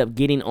and ended up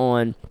getting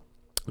on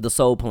the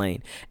Soul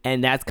Plane.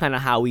 And that's kind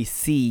of how we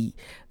see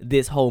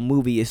this whole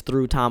movie is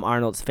through Tom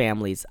Arnold's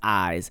family's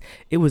eyes.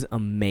 It was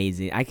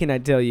amazing. I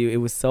cannot tell you, it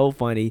was so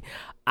funny.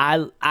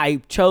 I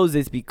chose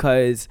this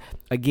because,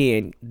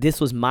 again, this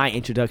was my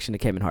introduction to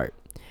Kevin Hart.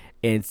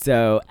 And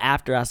so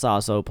after I saw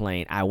Soul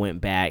Plane, I went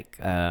back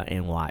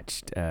and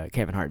watched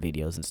Kevin Hart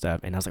videos and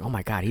stuff. And I was like, oh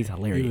my God, he's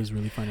hilarious. He was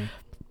really funny.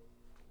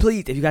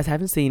 Please, if you guys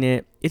haven't seen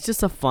it, it's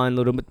just a fun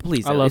little,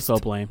 please. I love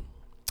Soul Plane.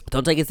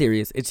 Don't take it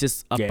serious. It's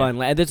just a fun.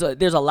 There's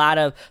a lot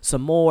of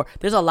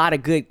There's a lot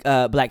of good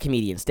black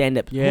comedians stand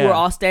up who are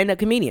all stand up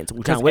comedians.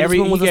 John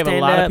Witherspoon was a stand up. He gave a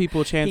lot of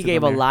people chances. He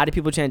gave a lot of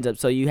people chances.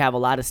 So you have a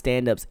lot of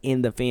stand ups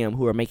in the film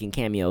who are making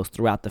cameos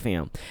throughout the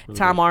film. Really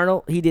Tom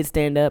Arnold, he did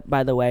stand up,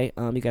 by the way.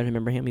 You guys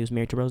remember him? He was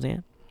married to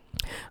Roseanne.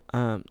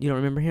 You don't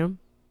remember him?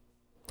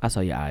 I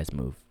saw your eyes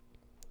move.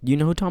 You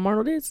know who Tom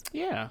Arnold is?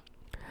 Yeah.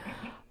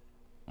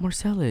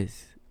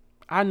 Marcellus.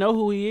 I know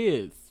who he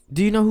is.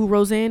 Do you know who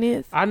Roseanne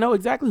is? I know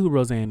exactly who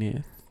Roseanne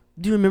is.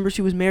 Do you remember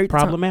she was married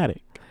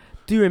Problematic.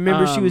 Do you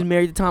remember she was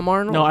married to Tom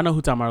Arnold? No, I know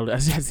who Tom Arnold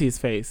is. I see his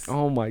face.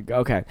 Oh my god.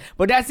 Okay,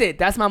 but that's it.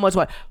 That's my must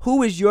watch.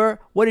 What is your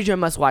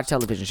must watch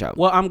television show?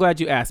 Well, I'm glad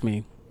you asked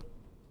me,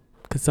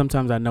 because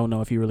sometimes I don't know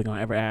if you're really gonna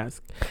ever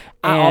ask.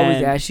 I always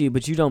And ask you,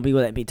 but you don't be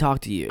letting me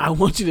talk to you. I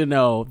want you to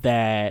know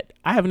that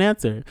I have an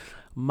answer.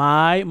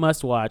 My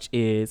must watch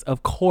is,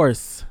 of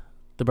course,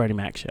 the Bernie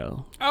Mac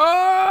show.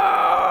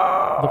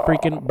 Oh, The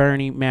freaking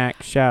Bernie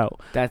Mac show.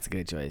 that's a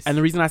good choice. And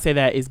the reason I say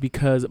that is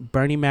because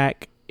Bernie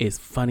Mac is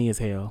funny as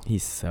hell.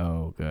 He's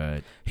so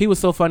good. He was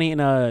so funny in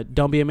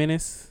Don't Be a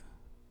Menace.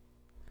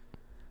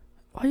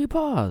 Why you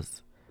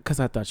pause? Because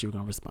I thought you were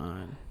gonna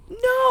respond.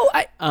 No,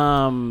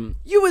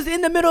 you was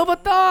in the middle of a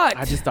thought.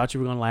 I just thought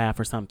you were gonna laugh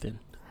or something.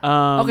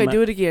 Okay,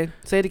 do it again.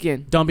 Say it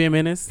again. Don't Be a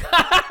Menace.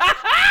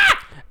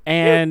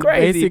 And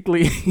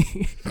basically,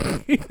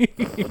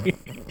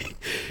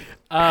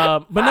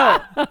 but no,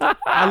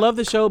 I love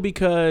the show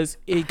because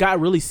it got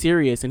really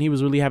serious, and he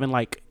was really having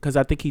because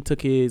I think he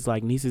took his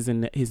nieces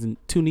and his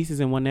 2 nieces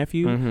and 1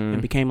 nephew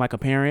and became like a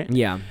parent.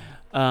 Yeah.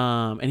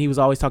 And he was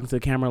always talking to the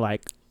camera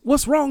like,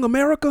 "What's wrong,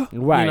 America?"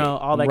 Right.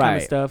 All that kind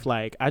of stuff.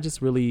 Like, I just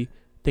really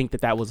think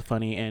that was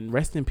funny. And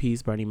rest in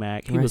peace, Bernie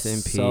Mac. He was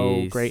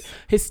so great.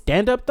 His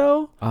stand up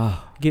though,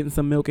 getting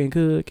some milk and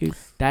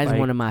cookies. That is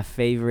one of my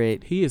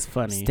favorite. He is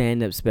funny.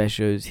 Stand up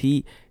specials.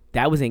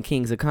 That was in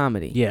Kings of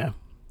Comedy. Yeah.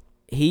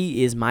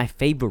 He is my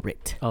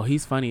favorite. Oh,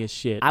 he's funny as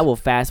shit. I will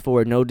fast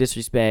forward. No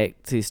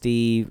disrespect to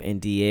Steve and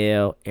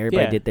DL.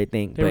 Everybody did their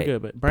thing. They were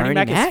good, but Bernie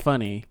Mac is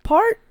funny.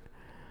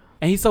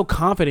 And he's so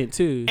confident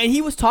too. And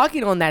he was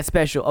talking on that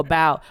special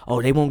about,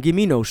 they won't give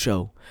me no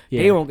show.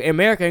 Yeah.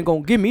 America ain't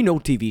gonna give me no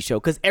TV show,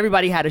 because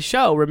everybody had a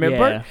show.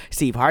 Remember, Yeah.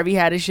 Steve Harvey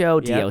had a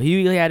show. DL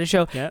Hughley had a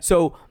show. Yep.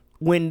 So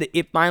when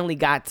it finally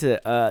got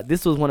to,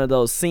 this was one of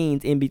those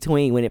scenes in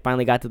between when it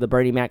finally got to the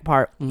Bernie Mac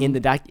part in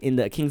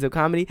the Kings of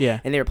Comedy. Yeah.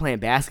 And they were playing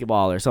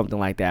basketball or something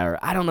like that, or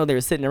I don't know. They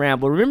were sitting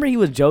around, but remember he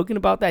was joking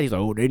about that. He's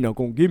like, they not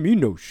gonna give me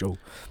no show.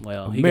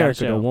 Well, he got a America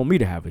show. don't want me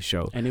to have a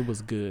show, And it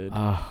was good.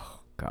 Oh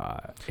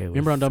God!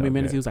 Remember on Don't Be a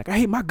Menace, he was like, "I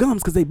hate my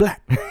gums because they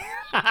black."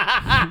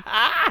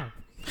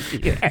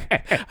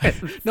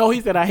 No,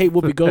 he said, "I hate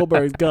Whoopi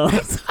Goldberg's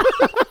gums."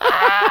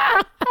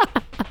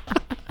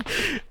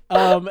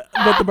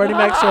 But the Bernie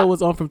Mac show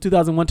was on from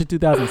 2001 to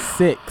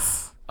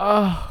 2006.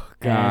 Oh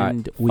God!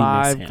 And we miss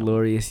 5 him.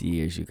 glorious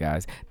years, you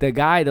guys. The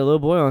little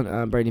boy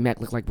on Bernie Mac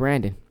looked like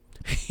Brandon.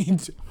 He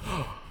do.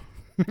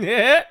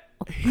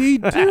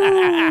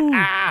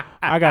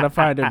 I gotta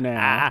find him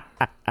now.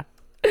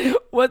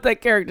 What's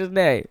that character's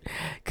name?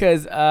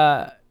 Because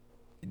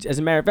as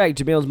a matter of fact,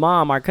 Jamil's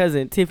mom, our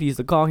cousin Tiffy, used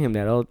to call him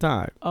that all the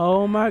time.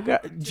 Oh my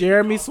God,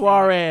 Jeremy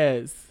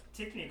Suarez.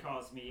 Tiffany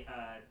calls me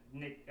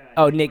Nick.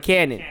 Nick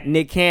Cannon.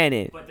 Nick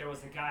Cannon. But there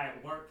was a guy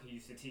at work who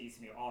used to tease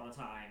me all the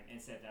time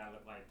and said that I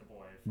look like the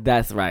boy.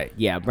 That's right.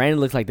 Yeah, Brandon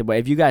looks like the boy.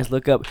 If you guys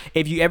look up,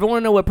 if you ever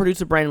want to know what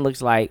producer Brandon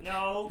looks like,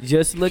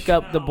 just look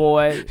up the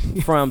boy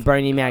from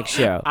Bernie Mac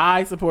show.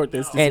 I support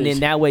this decision. And then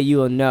that way you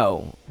will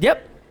know.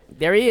 Yep,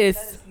 there he is.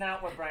 That is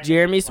not what Brandon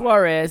Jeremy looks like.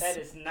 Suarez. That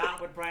is not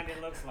what Brandon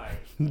looks like.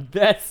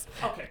 That's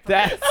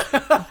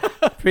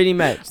pretty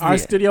much. Our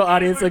studio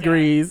audience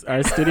agrees.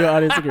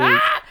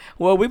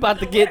 Well, we about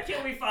to Where get.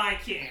 can we find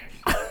Ken?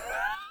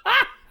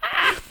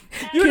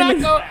 You're not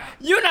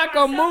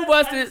gonna move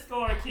us.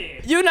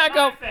 You're not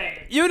gonna.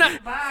 You're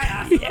not.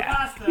 Bye.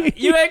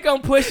 You ain't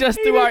gonna push us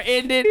through our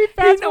ending. He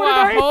know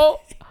our whole.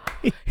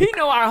 He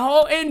know our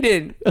whole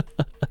ending.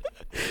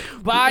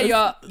 Bye,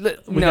 y'all.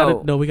 We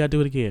gotta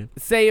do it again.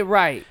 Say it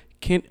right.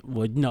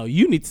 No,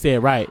 you need to say it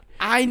right.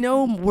 I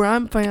know where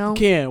I'm found.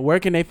 Ken, where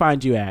can they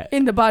find you at?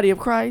 In the body of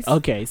Christ.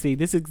 Okay, see,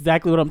 this is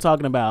exactly what I'm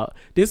talking about.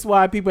 This is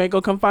why people ain't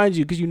gonna come find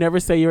you, because you never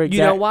say your exact.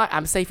 You know what?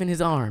 I'm safe in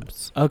his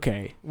arms.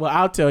 Okay, well,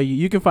 I'll tell you.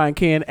 You can find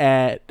Ken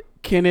at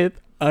Kenneth_.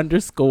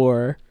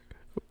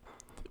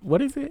 What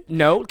is it?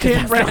 No,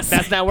 Ken Brown.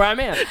 that's not where I'm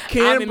at.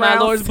 Ken I'm in Brown.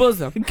 my Lord's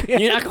bosom.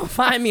 You're not gonna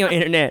find me on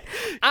internet.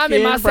 I'm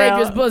in my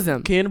Savior's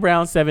bosom. Ken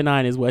Brown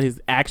 79 is what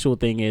his actual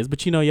thing is.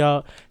 But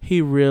y'all,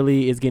 he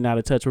really is getting out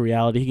of touch with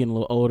reality. He getting a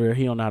little older.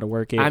 He don't know how to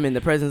work it. I'm in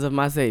the presence of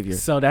my Savior.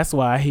 So that's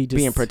why he just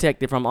being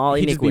protected from all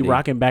he iniquity. Just be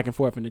rocking back and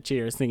forth in the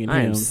chair singing I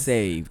am hymns.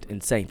 saved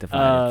and sanctified,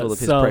 and full of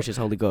His precious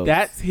Holy Ghost.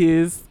 That's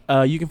his.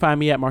 You can find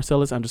me at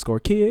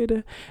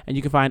Marcellus_kid, and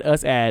you can find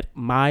us at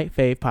My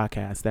Fave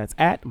Podcast. That's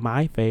at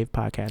My Fave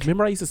Podcast.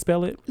 Remember I used to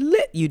spell it?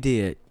 You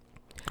did.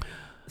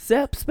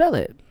 Spell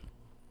it.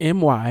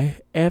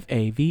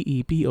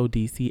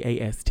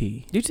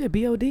 MyFavebodcast. You said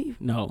BOD?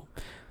 No.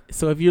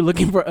 So if you're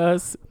looking for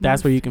us,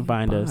 that's where you can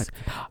find us.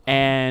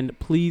 And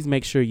please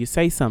make sure you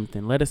say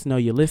something. Let us know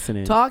you're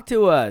listening. Talk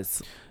to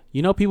us.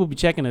 People be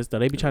checking us though.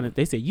 They be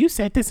they say, you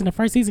said this in the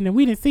first season and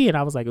we didn't see it.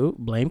 I was like, ooh,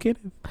 blame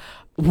Kenneth.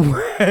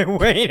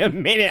 Wait a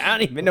minute. I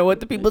don't even know what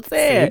the people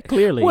said. See,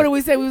 clearly. What did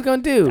we say we was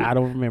going to do? I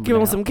don't remember. Give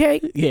them some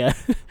cake? Yeah.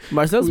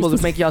 Marcel's supposed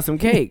to make y'all some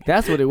cake.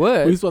 That's what it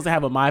was. We were supposed to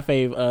have a My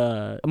Fave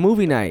a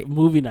movie night.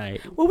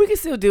 Well, we can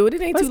still do it.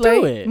 It ain't Let's too late.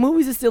 do it.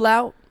 Movies are still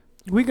out.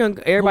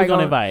 Everybody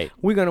gonna invite.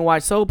 We're gonna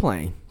watch Soul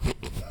Plane.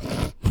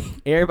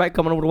 Everybody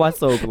coming over to watch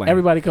Soul Plane.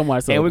 Everybody come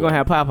watch Soul And we're Plane.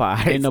 gonna have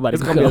Popeyes. Ain't nobody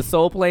It's gonna be come. a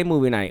Soul Plane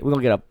movie night. We're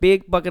gonna get a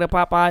big bucket of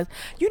Popeyes.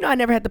 You know, I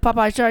never had the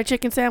Popeyes fried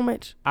chicken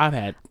sandwich. I've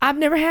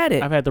never had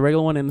it. had the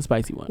regular one and the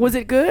spicy one. Was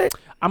it good?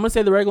 I'm gonna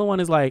say the regular one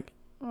is like,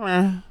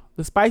 the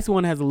spicy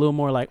one has a little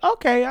more like,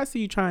 okay, I see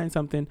you trying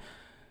something.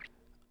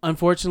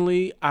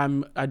 Unfortunately,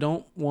 I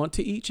don't want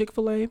to eat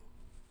Chick-fil-A,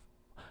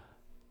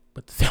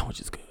 but the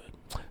sandwich is good.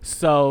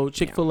 So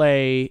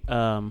Chick-fil-A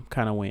kind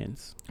of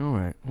wins. All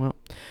right. Well,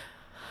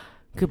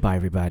 goodbye,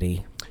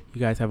 everybody. You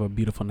guys have a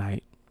beautiful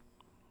night.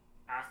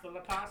 Hasta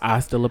la pasta.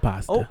 Hasta la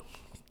pasta. Oh.